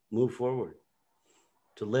move forward,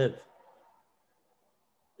 to live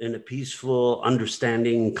in a peaceful,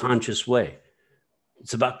 understanding, conscious way?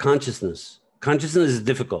 It's about consciousness. Consciousness is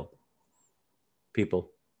difficult, people.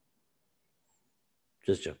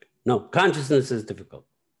 Just joking. No, consciousness is difficult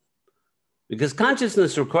because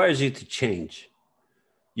consciousness requires you to change.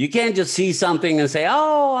 You can't just see something and say,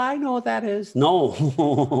 oh, I know what that is.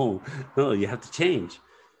 No, no, you have to change.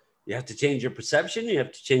 You have to change your perception. You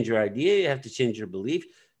have to change your idea. You have to change your belief.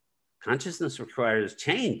 Consciousness requires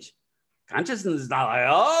change. Consciousness is not like,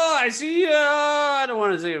 oh, I see you. I don't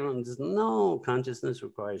want to see it. No, consciousness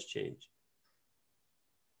requires change.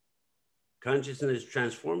 Consciousness is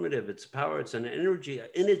transformative. It's power. It's an energy.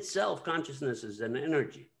 In itself, consciousness is an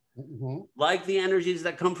energy. Mm-hmm. Like the energies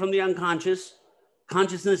that come from the unconscious,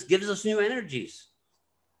 consciousness gives us new energies.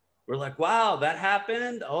 We're like, wow, that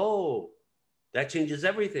happened. Oh, that changes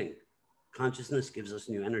everything. Consciousness gives us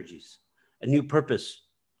new energies, a new purpose,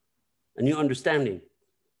 a new understanding.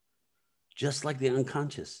 Just like the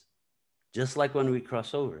unconscious, just like when we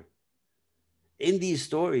cross over. In these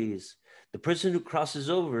stories, the person who crosses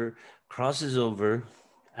over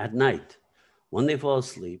at night. When they fall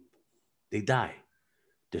asleep, they die.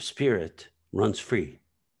 Their spirit runs free.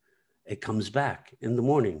 It comes back in the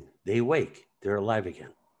morning. They wake. They're alive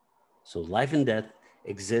again. So life and death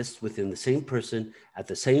exist within the same person at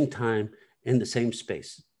the same time in the same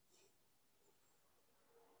space.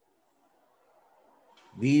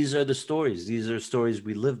 These are the stories. These are stories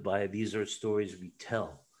we live by. These are stories we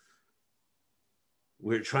tell.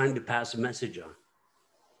 We're trying to pass a message on.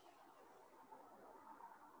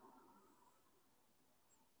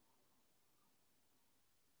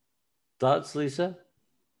 Thoughts, Lisa?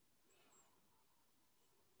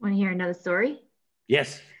 Want to hear another story?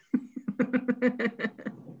 Yes.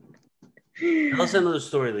 Tell us another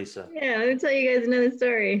story, Lisa. Yeah, let me tell you guys another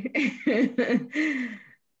story.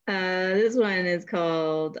 This one is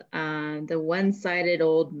called The One-Sided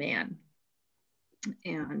Old Man.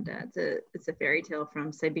 And it's a fairy tale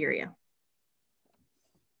from Siberia.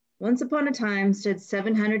 Once upon a time stood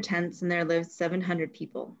 700 tents, and there lived 700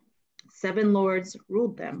 people. 7 lords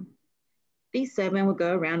ruled them. These 7 would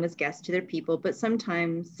go around as guests to their people, but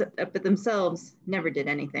themselves never did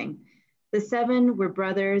anything. The 7 were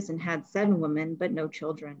brothers and had 7 women, but no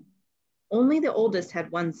children. Only the oldest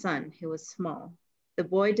had 1 son, who was small. The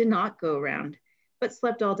boy did not go around, but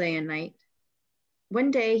slept all day and night.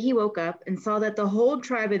 One day he woke up and saw that the whole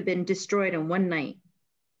tribe had been destroyed in one night.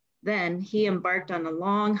 Then he embarked on a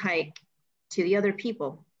long hike to the other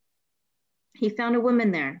people. He found a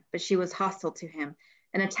woman there, but she was hostile to him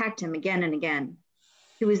and attacked him again and again.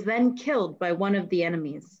 He was then killed by one of the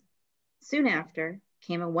enemies. Soon after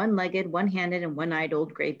came a one-legged, one-handed, and one-eyed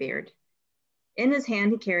old graybeard. In his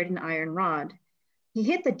hand he carried an iron rod. He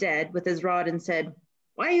hit the dead with his rod and said,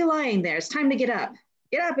 "Why are you lying there? It's time to get up.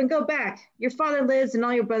 Get up and go back. Your father lives and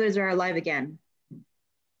all your brothers are alive again."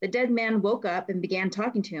 The dead man woke up and began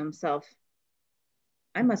talking to himself.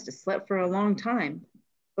 "I must have slept for a long time.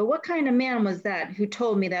 But what kind of man was that who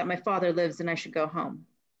told me that my father lives and I should go home?"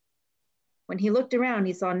 When he looked around,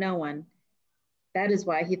 he saw no one. That is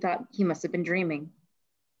why he thought he must have been dreaming.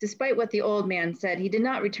 Despite what the old man said, he did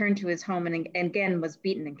not return to his home and again was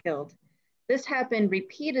beaten and killed. This happened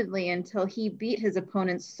repeatedly until he beat his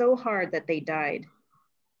opponents so hard that they died.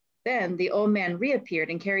 Then the old man reappeared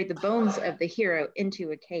and carried the bones of the hero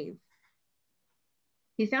into a cave.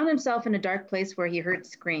 He found himself in a dark place where he heard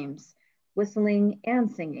screams, whistling,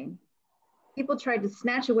 and singing. People tried to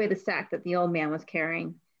snatch away the sack that the old man was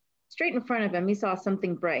carrying. Straight in front of him, he saw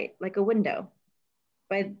something bright, like a window.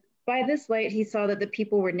 By this light, he saw that the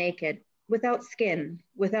people were naked, without skin,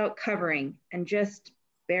 without covering, and just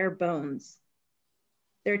bare bones.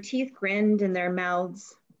 Their teeth grinned in their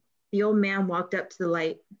mouths. The old man walked up to the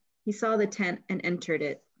light. He saw the tent and entered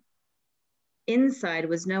it. Inside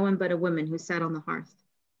was no one but a woman who sat on the hearth.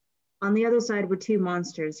 On the other side were two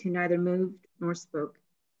monsters who neither moved nor spoke.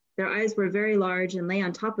 Their eyes were very large and lay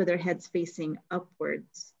on top of their heads facing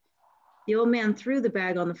upwards. The old man threw the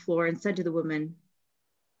bag on the floor and said to the woman,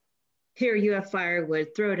 "Here you have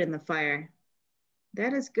firewood, throw it in the fire."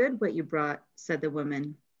 "That is good what you brought," said the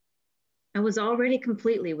woman. "I was already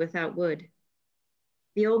completely without wood."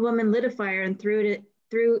 The old woman lit a fire and threw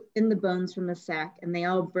in the bones from the sack, and they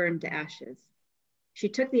all burned to ashes. She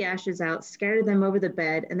took the ashes out, scattered them over the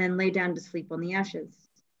bed, and then lay down to sleep on the ashes.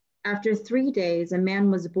 After 3 days, a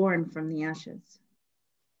man was born from the ashes.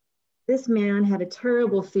 This man had a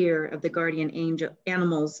terrible fear of the guardian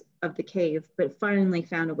animals of the cave, but finally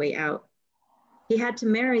found a way out. He had to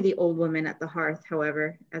marry the old woman at the hearth,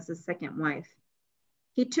 however, as his second wife.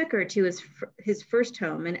 He took her to his first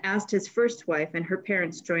home and asked his first wife, and her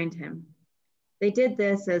parents joined him. They did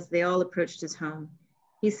this as they all approached his home.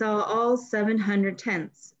 He saw all 700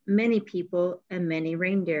 tents, many people, and many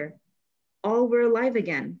reindeer. All were alive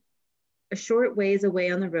again. A short ways away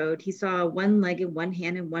on the road, he saw a one-legged,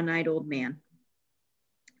 one-handed, one-eyed old man.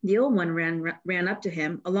 The old one ran up to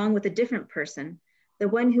him, along with a different person, the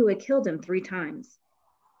one who had killed him 3 times.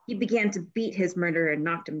 He began to beat his murderer and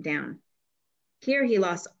knocked him down. Here he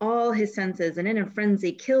lost all his senses and in a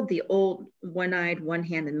frenzy killed the old one-eyed,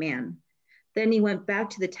 one-handed man. Then he went back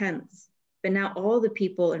to the tents, but now all the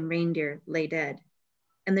people and reindeer lay dead,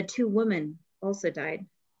 and the 2 women also died.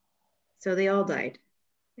 So they all died,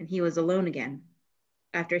 and he was alone again,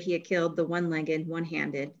 after he had killed the one-legged,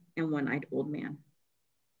 one-handed, and one-eyed old man.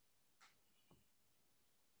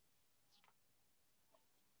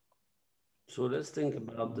 So let's think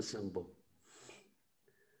about the symbol.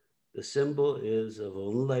 The symbol is of a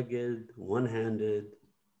one-legged, one-handed,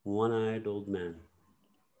 one-eyed old man.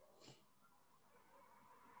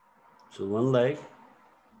 So one leg,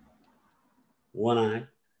 one eye,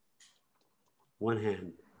 one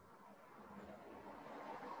hand.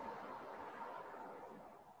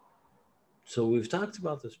 So we've talked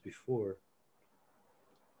about this before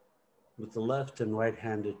with the left and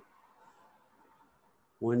right-handed.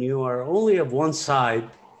 When you are only of one side,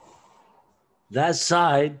 that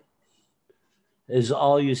side is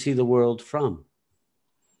all you see the world from.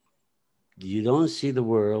 You don't see the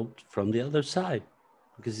world from the other side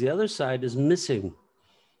because the other side is missing.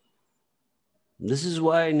 This is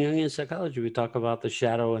why in Jungian psychology, we talk about the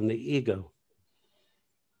shadow and the ego.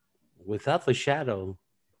 Without the shadow,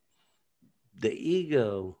 the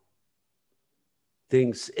ego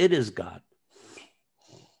thinks it is God.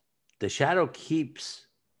 The shadow keeps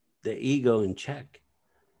the ego in check,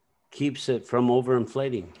 keeps it from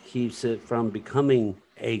overinflating, keeps it from becoming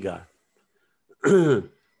a God.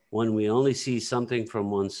 When we only see something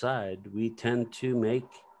from one side, we tend to make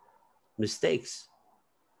mistakes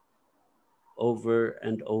over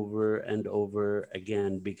and over and over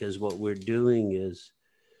again, because what we're doing is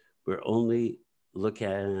we're only looking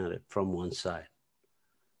at it from one side.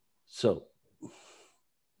 So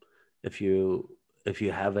if you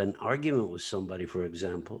have an argument with somebody, for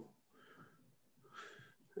example,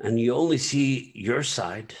 and you only see your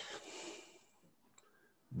side,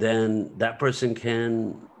 then that person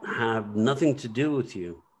can have nothing to do with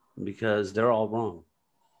you because they're all wrong.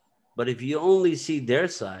 But if you only see their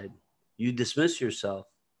side, you dismiss yourself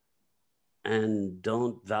and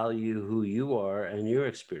don't value who you are and your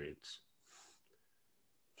experience.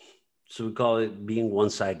 So we call it being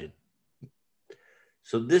one-sided.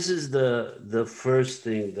 So this is the first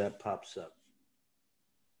thing that pops up.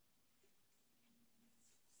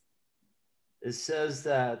 It says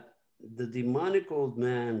that the demonic old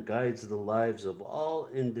man guides the lives of all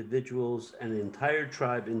individuals and an entire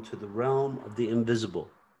tribe into the realm of the invisible.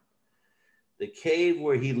 The cave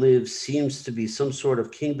where he lives seems to be some sort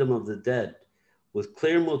of kingdom of the dead with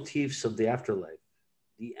clear motifs of the afterlife.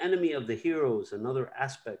 The enemy of the hero is another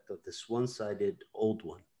aspect of this one-sided old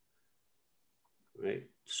one, right?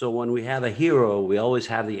 So when we have a hero, we always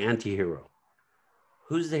have the anti-hero.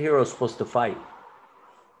 Who's the hero supposed to fight?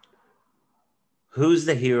 Who's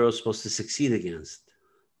the hero supposed to succeed against?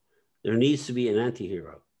 There needs to be an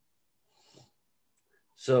anti-hero.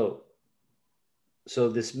 So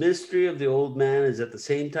this mystery of the old man is at the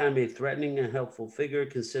same time a threatening and helpful figure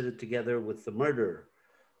considered together with the murderer,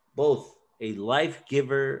 both a life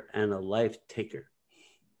giver and a life taker.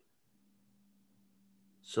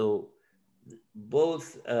 So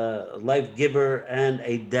both a life giver and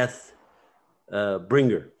a death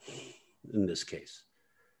bringer in this case.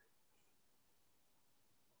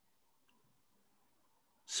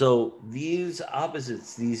 So these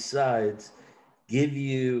opposites, these sides, give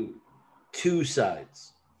you two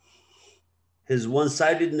sides. His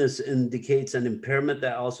one-sidedness indicates an impairment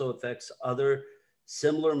that also affects other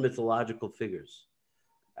similar mythological figures.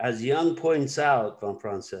 As Jung points out, Van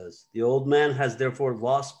Franz says, the old man has therefore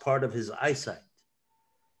lost part of his eyesight.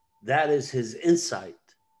 That is his insight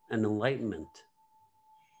and enlightenment.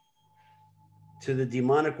 To the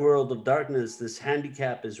demonic world of darkness, this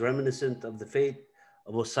handicap is reminiscent of the fate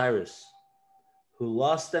of Osiris, who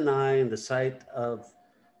lost an eye in the sight of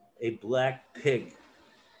a black pig,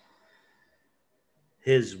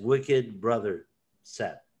 his wicked brother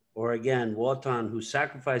Set. Or again, Wotan, who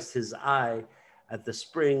sacrificed his eye at the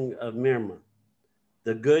spring of Mirma.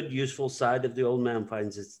 The good, useful side of the old man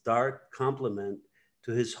finds its dark complement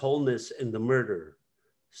to his wholeness in the murderer.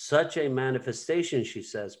 Such a manifestation, she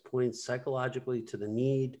says, points psychologically to the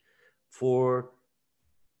need for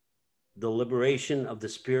the liberation of the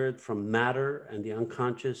spirit from matter and the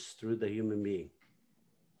unconscious through the human being.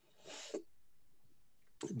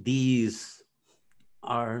 These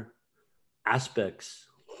are aspects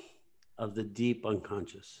of the deep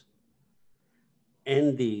unconscious.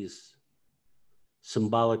 And these,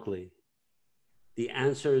 symbolically, the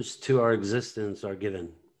answers to our existence are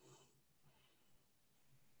given.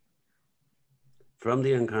 From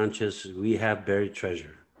the unconscious, we have buried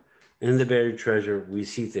treasure. In the buried treasure, we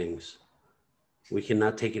see things. We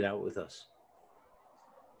cannot take it out with us.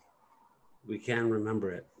 We can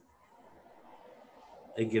remember it.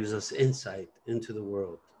 It gives us insight into the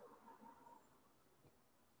world.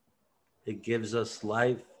 It gives us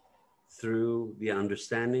life through the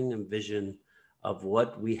understanding and vision of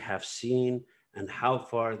what we have seen and how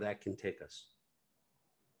far that can take us.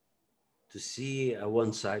 To see a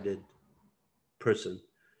one-sided person,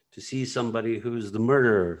 to see somebody who's the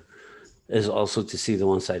murderer, is also to see the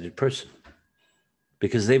one-sided person,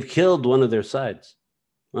 because they've killed one of their sides.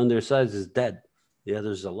 One of their sides is dead. The other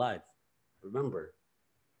is alive. Remember,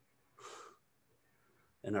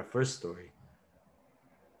 in our first story,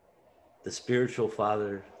 the spiritual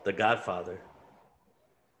father, the Godfather,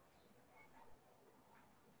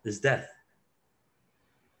 is death.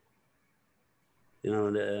 You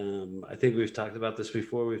know, I think we've talked about this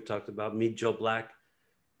before. We've talked about Meet Joe Black,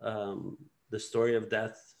 the story of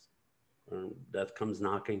death. Death comes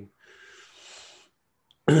knocking.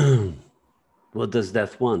 What does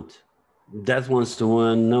death want? Death wants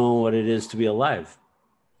to know what it is to be alive,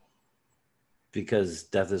 because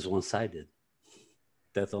death is one-sided.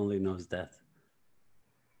 Death only knows death.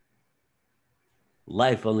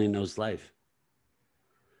 Life only knows life.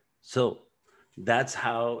 So that's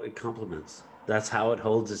how it complements. That's how it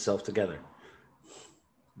holds itself together.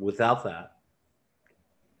 Without that.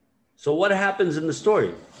 So what happens in the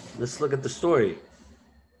story? Let's look at the story.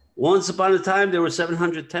 Once upon a time, there were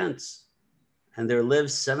 700 tents, and there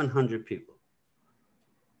lived 700 people.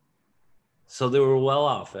 So they were well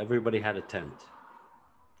off. Everybody had a tent.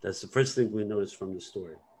 That's the first thing we notice from the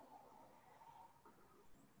story.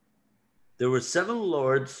 There were 7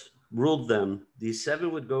 lords ruled them. These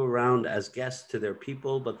 7 would go around as guests to their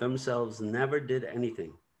people, but themselves never did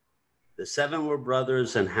anything. The 7 were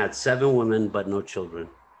brothers and had 7 women, but no children.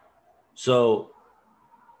 So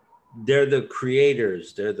they're the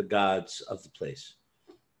creators. They're the gods of the place.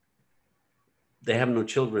 They have no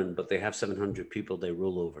children, but they have 700 people they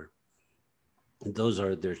rule over. And those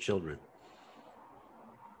are their children.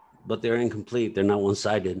 But they're incomplete. They're not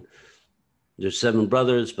one-sided. There's 7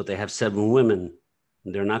 brothers, but they have 7 women.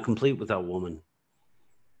 They're not complete without woman.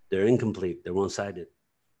 They're incomplete. They're one-sided.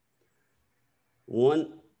 Only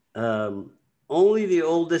the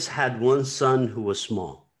oldest had one son who was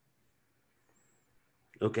small.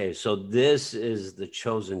 Okay, so this is the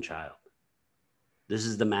chosen child. This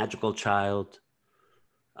is the magical child.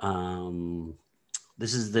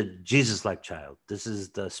 This is the Jesus-like child. This is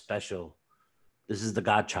the special. This is the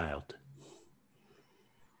God child.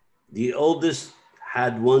 The oldest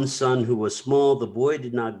had one son who was small. The boy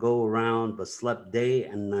did not go around, but slept day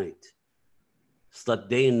and night. Slept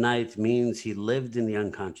day and night means he lived in the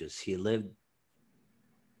unconscious. He lived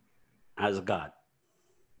as a God.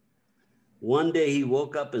 One day he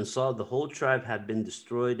woke up and saw the whole tribe had been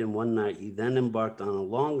destroyed in one night. He then embarked on a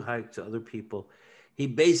long hike to other people. He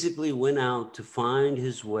basically went out to find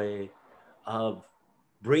his way of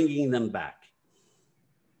bringing them back.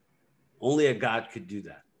 Only a God could do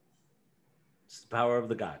that. It's the power of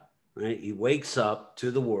the God, right? He wakes up to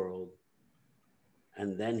the world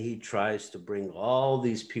and then he tries to bring all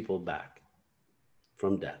these people back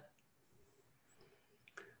from death.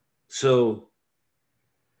 So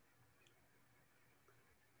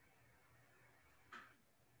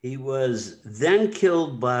he was then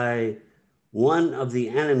killed by one of the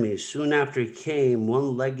enemies. Soon after he came,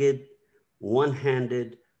 one-legged,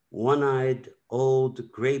 one-handed, one-eyed,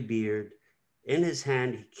 old, gray beard. In his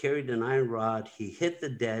hand, he carried an iron rod. He hit the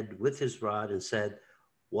dead with his rod and said,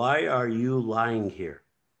 "Why are you lying here?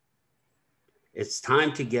 It's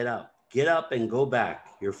time to get up. Get up and go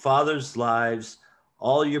back. Your father's lives,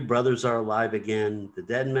 all your brothers are alive again." The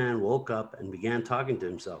dead man woke up and began talking to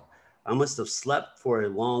himself. "I must have slept for a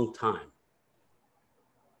long time."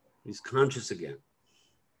 He's conscious again.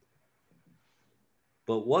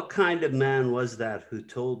 "But what kind of man was that who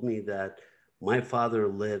told me that my father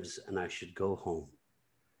lives and I should go home?"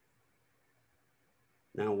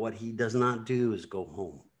 Now, what he does not do is go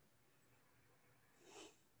home.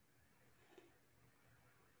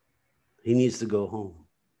 He needs to go home.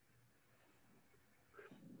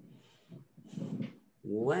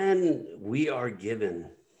 When we are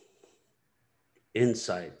given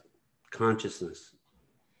insight, consciousness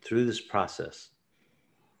through this process,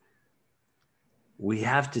 we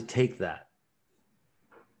have to take that.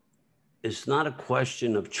 It's not a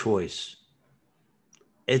question of choice.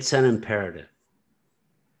 It's an imperative.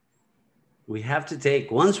 We have to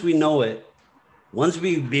take, once we know it, once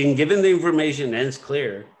we've been given the information and it's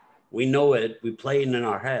clear, we know it, we play it in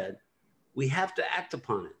our head, we have to act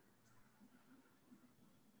upon it.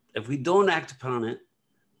 If we don't act upon it,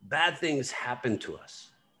 bad things happen to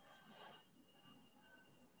us.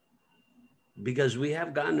 Because we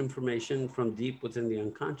have gotten information from deep within the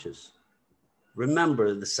unconscious.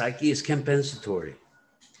 Remember, the psyche is compensatory.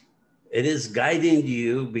 It is guiding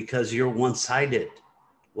you because you're one-sided.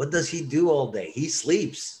 What does he do all day? He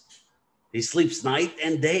sleeps. He sleeps night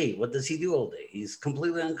and day. What does he do all day? He's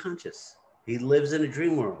completely unconscious. He lives in a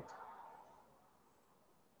dream world.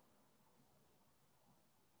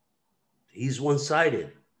 He's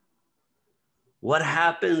one-sided. What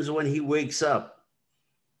happens when he wakes up?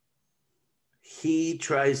 He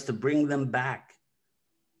tries to bring them back.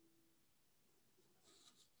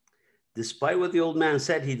 Despite what the old man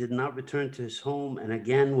said, he did not return to his home and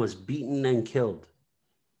again was beaten and killed.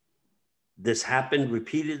 This happened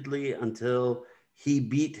repeatedly until he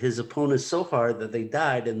beat his opponents so hard that they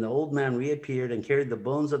died, and the old man reappeared and carried the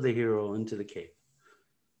bones of the hero into the cave.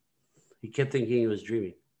 He kept thinking he was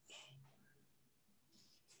dreaming.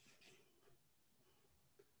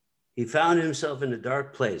 He found himself in a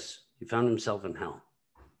dark place. He found himself in hell,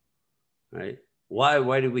 right?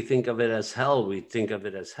 Why do we think of it as hell? We think of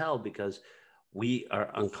it as hell because we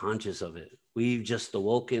are unconscious of it. We've just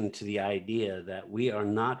awoken to the idea that we are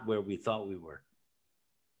not where we thought we were.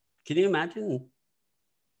 Can you imagine?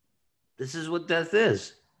 This is what death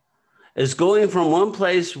is. It's going from one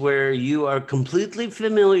place where you are completely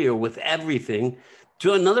familiar with everything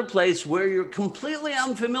to another place where you're completely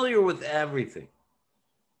unfamiliar with everything.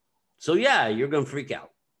 So yeah, you're going to freak out.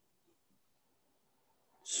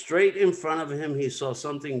 Straight in front of him, he saw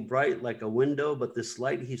something bright like a window, but this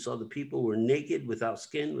light, he saw the people were naked, without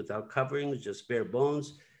skin, without coverings, just bare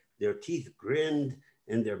bones. Their teeth grinned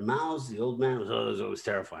in their mouths. The old man was always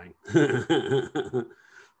terrifying.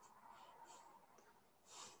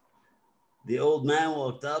 The old man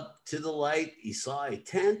walked up to the light. He saw a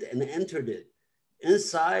tent and entered it.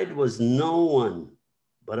 Inside was no one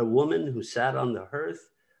but a woman who sat on the hearth.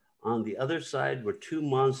 On the other side were two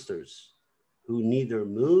monsters who neither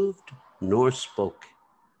moved nor spoke.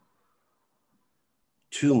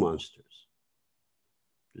 Two monsters.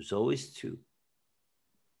 There's always two.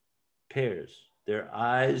 Pairs. Their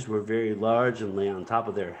eyes were very large and lay on top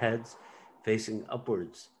of their heads, facing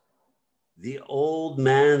upwards. The old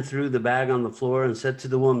man threw the bag on the floor and said to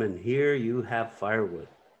the woman, "Here you have firewood.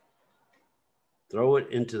 Throw it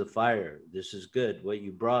into the fire. This is good. What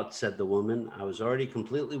you brought," said the woman. "I was already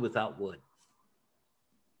completely without wood."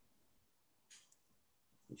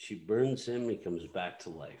 She burns him. He comes back to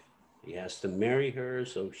life. He has to marry her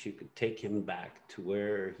so she could take him back to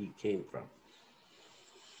where he came from.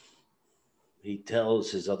 He tells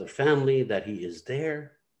his other family that he is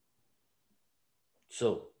there.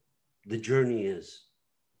 So the journey is,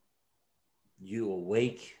 you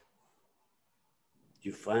awake.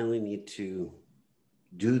 You finally need to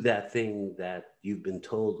Do that thing that you've been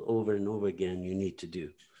told over and over again you need to do.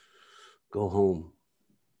 Go home.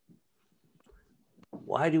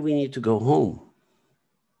 Why do we need to go home?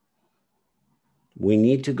 We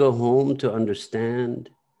need to go home to understand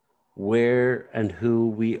where and who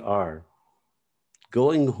we are.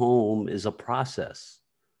 Going home is a process.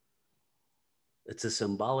 It's a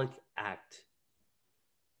symbolic act.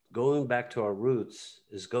 Going back to our roots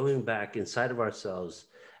is going back inside of ourselves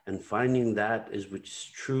and finding that is which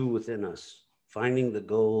is true within us, finding the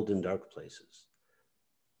gold in dark places,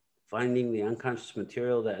 finding the unconscious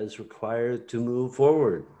material that is required to move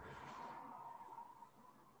forward.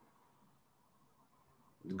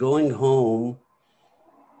 Going home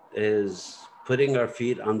is putting our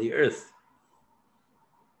feet on the earth.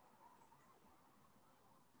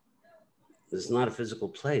 It's not a physical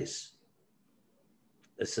place.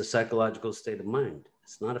 It's a psychological state of mind.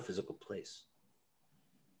 It's not a physical place.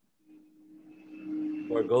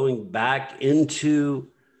 We're going back into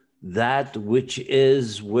that which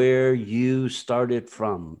is where you started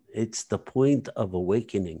from. It's the point of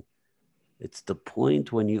awakening. It's the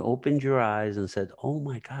point when you opened your eyes and said, oh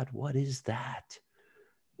my God, what is that?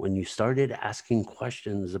 When you started asking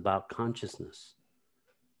questions about consciousness.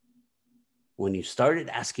 When you started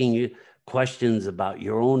asking you questions about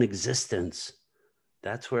your own existence,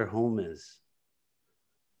 that's where home is.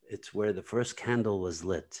 It's where the first candle was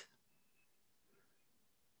lit.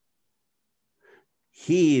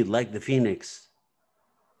 He, like the phoenix,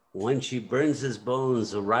 when she burns his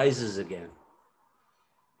bones, arises again.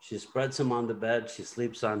 She spreads him on the bed, she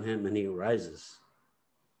sleeps on him, and he arises.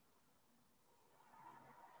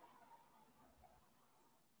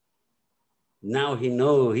 Now he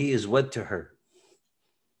knows he is wed to her.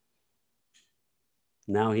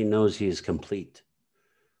 Now he knows he is complete.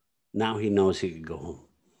 Now he knows he can go home.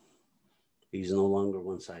 He's no longer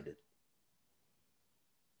one-sided.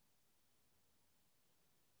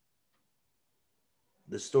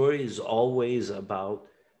 The story is always about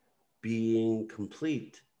being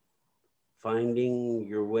complete, finding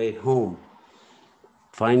your way home,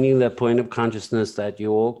 finding that point of consciousness that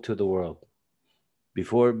you woke to the world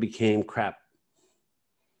before it became crap,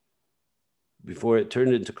 before it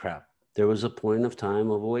turned into crap. There was a point of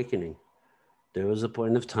time of awakening. There was a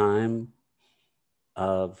point of time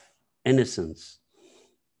of innocence,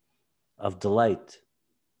 of delight,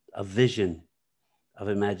 of vision, of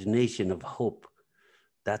imagination, of hope.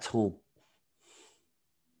 That's home.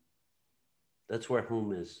 That's where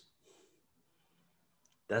home is.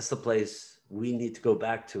 That's the place we need to go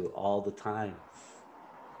back to all the time.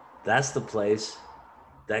 That's the place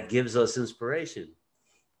that gives us inspiration,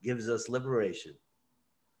 gives us liberation.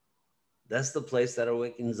 That's the place that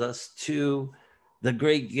awakens us to the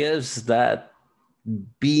great gifts that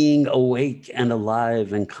being awake and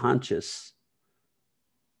alive and conscious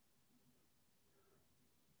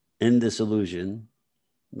in this illusion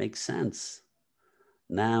makes sense.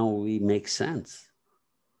 Now we make sense.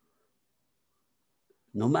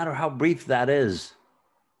 No matter how brief that is,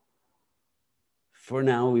 for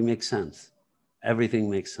now we make sense. Everything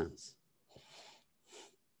makes sense.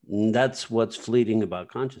 And that's what's fleeting about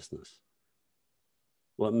consciousness.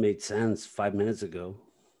 What made sense 5 minutes ago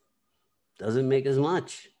doesn't make as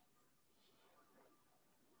much,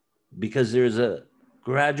 because there's a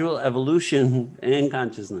gradual evolution in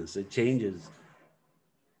consciousness. It changes.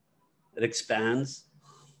 It expands.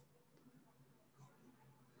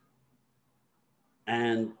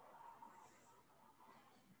 And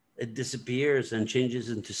it disappears and changes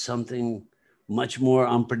into something much more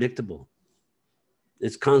unpredictable.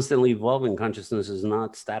 It's constantly evolving. Consciousness is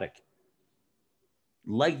not static.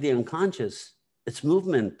 Like the unconscious, it's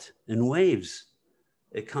movement in waves.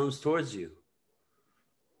 It comes towards you.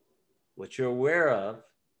 What you're aware of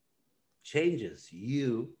changes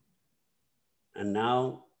you, and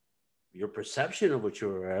now your perception of what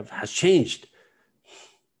you're aware of has changed.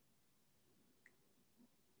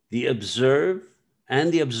 The observe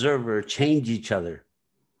and the observer change each other.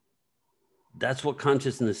 That's what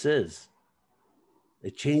consciousness is.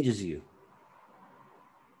 It changes you.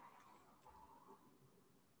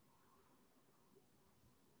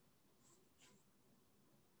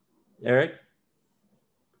 Eric?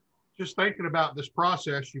 Just thinking about this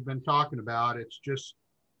process you've been talking about, it's just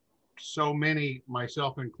so many,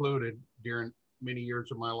 myself included, during many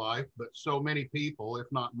years of my life, but so many people, if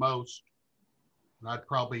not most, and I'd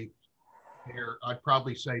probably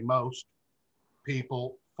say most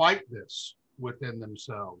people fight this within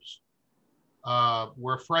themselves.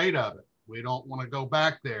 We're afraid of it. We don't want to go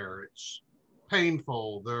back there. It's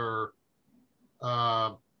painful.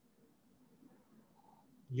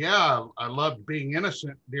 yeah, I loved being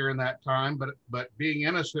innocent during that time, but being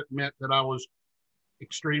innocent meant that I was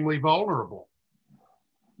extremely vulnerable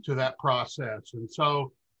to that process. And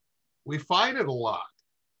so we fight it a lot.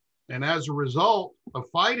 And as a result of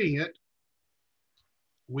fighting it,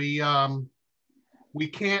 we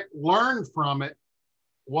can't learn from it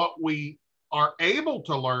what we are able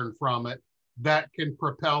to learn from it that can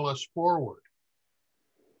propel us forward.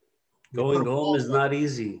 Going home is not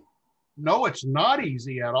easy. No, it's not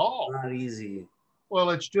easy at all. Not easy. Well,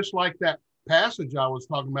 it's just like that passage I was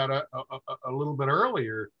talking about a little bit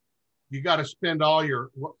earlier. You got to spend all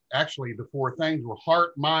your, actually the four things were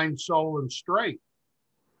heart, mind, soul, and strength.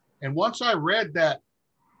 And once I read that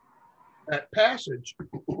passage,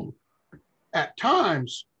 at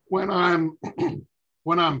times when I'm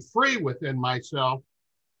free within myself,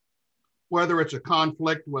 whether it's a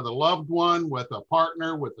conflict with a loved one, with a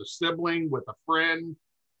partner, with a sibling, with a friend,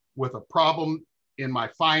 with a problem in my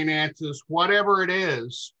finances, whatever it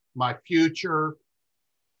is, my future,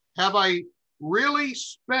 have I really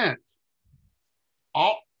spent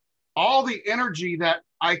all the energy that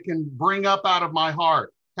I can bring up out of my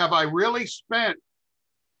heart? Have I really spent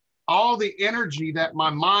all the energy that my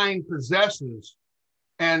mind possesses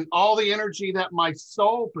and all the energy that my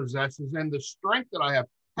soul possesses and the strength that I have?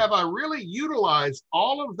 Have I really utilized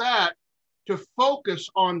all of that to focus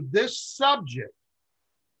on this subject?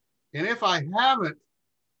 And if I haven't,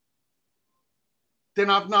 then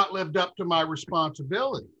I've not lived up to my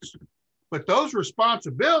responsibilities. But those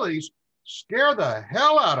responsibilities scare the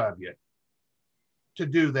hell out of you to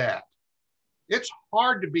do that. It's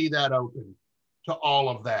hard to be that open to all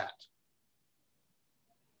of that.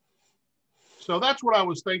 So that's what I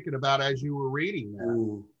was thinking about as you were reading that.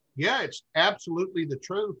 Ooh. Yeah, it's absolutely the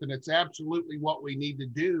truth, and it's absolutely what we need to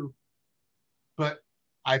do. But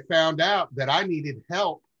I found out that I needed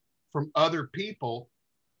help from other people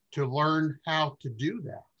to learn how to do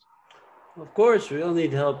that. Of course, we all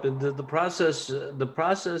need help. The process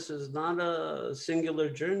is not a singular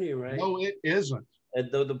journey, right? No, it isn't.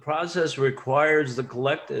 And the process requires the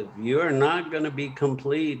collective. You are not going to be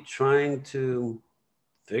complete trying to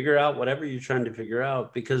figure out whatever you're trying to figure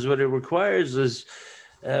out, because what it requires is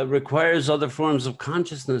requires other forms of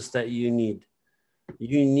consciousness that you need.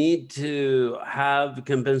 You need to have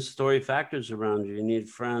compensatory factors around you. You need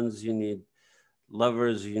friends, you need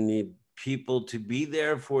lovers, you need people to be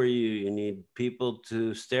there for you. You need people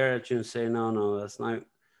to stare at you and say, no, that's not,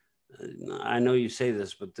 I know you say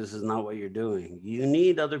this, but this is not what you're doing. You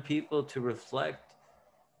need other people to reflect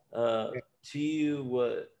to you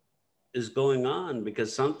what is going on,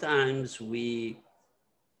 because sometimes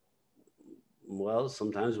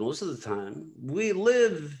sometimes most of the time, we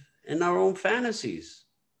live in our own fantasies.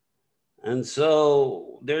 And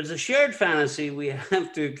so there's a shared fantasy we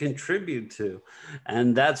have to contribute to.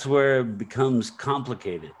 And that's where it becomes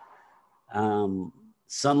complicated.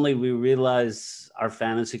 Suddenly we realize our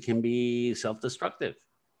fantasy can be self-destructive.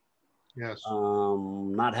 Yes.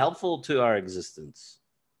 Not helpful to our existence.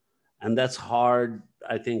 And that's hard,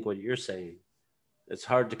 I think, what you're saying. It's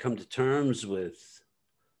hard to come to terms with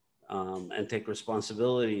and take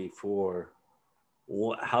responsibility for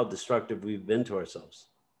how destructive we've been to ourselves.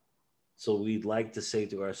 So we'd like to say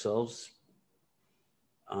to ourselves,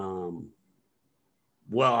 well,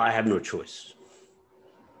 I have no choice.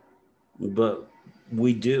 But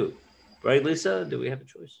we do. Right, Lisa? Do we have a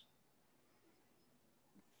choice?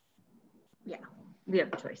 Yeah, we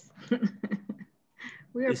have a choice.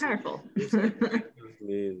 We are powerful.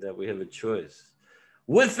 That we have a choice.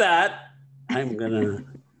 With that, I'm going to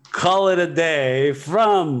call it a day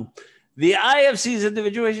from the IFC's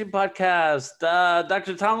Individuation Podcast.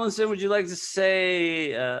 Dr. Tomlinson, would you like to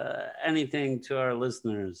say anything to our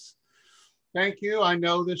listeners? Thank you. I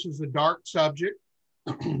know this is a dark subject,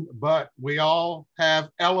 but we all have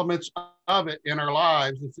elements of it in our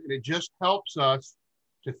lives. It just helps us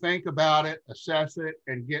to think about it, assess it,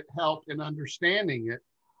 and get help in understanding it,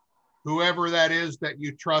 whoever that is that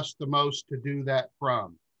you trust the most to do that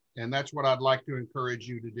from. And that's what I'd like to encourage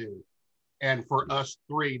you to do. And for us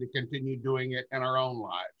three to continue doing it in our own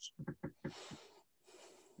lives.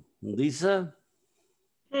 Lisa?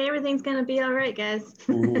 Hey, everything's going to be all right, guys.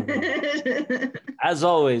 As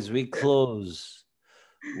always, we close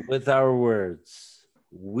with our words.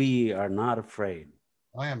 We are not afraid.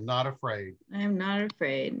 I am not afraid. I am not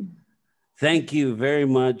afraid. Thank you very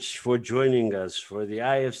much for joining us for the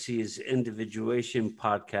IFC's Individuation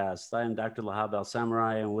Podcast. I am Dr. Lahab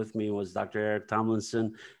Al-Samarrai, and with me was Dr. Eric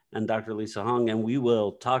Tomlinson and Dr. Lisa Hong, and we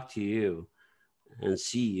will talk to you and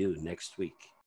see you next week.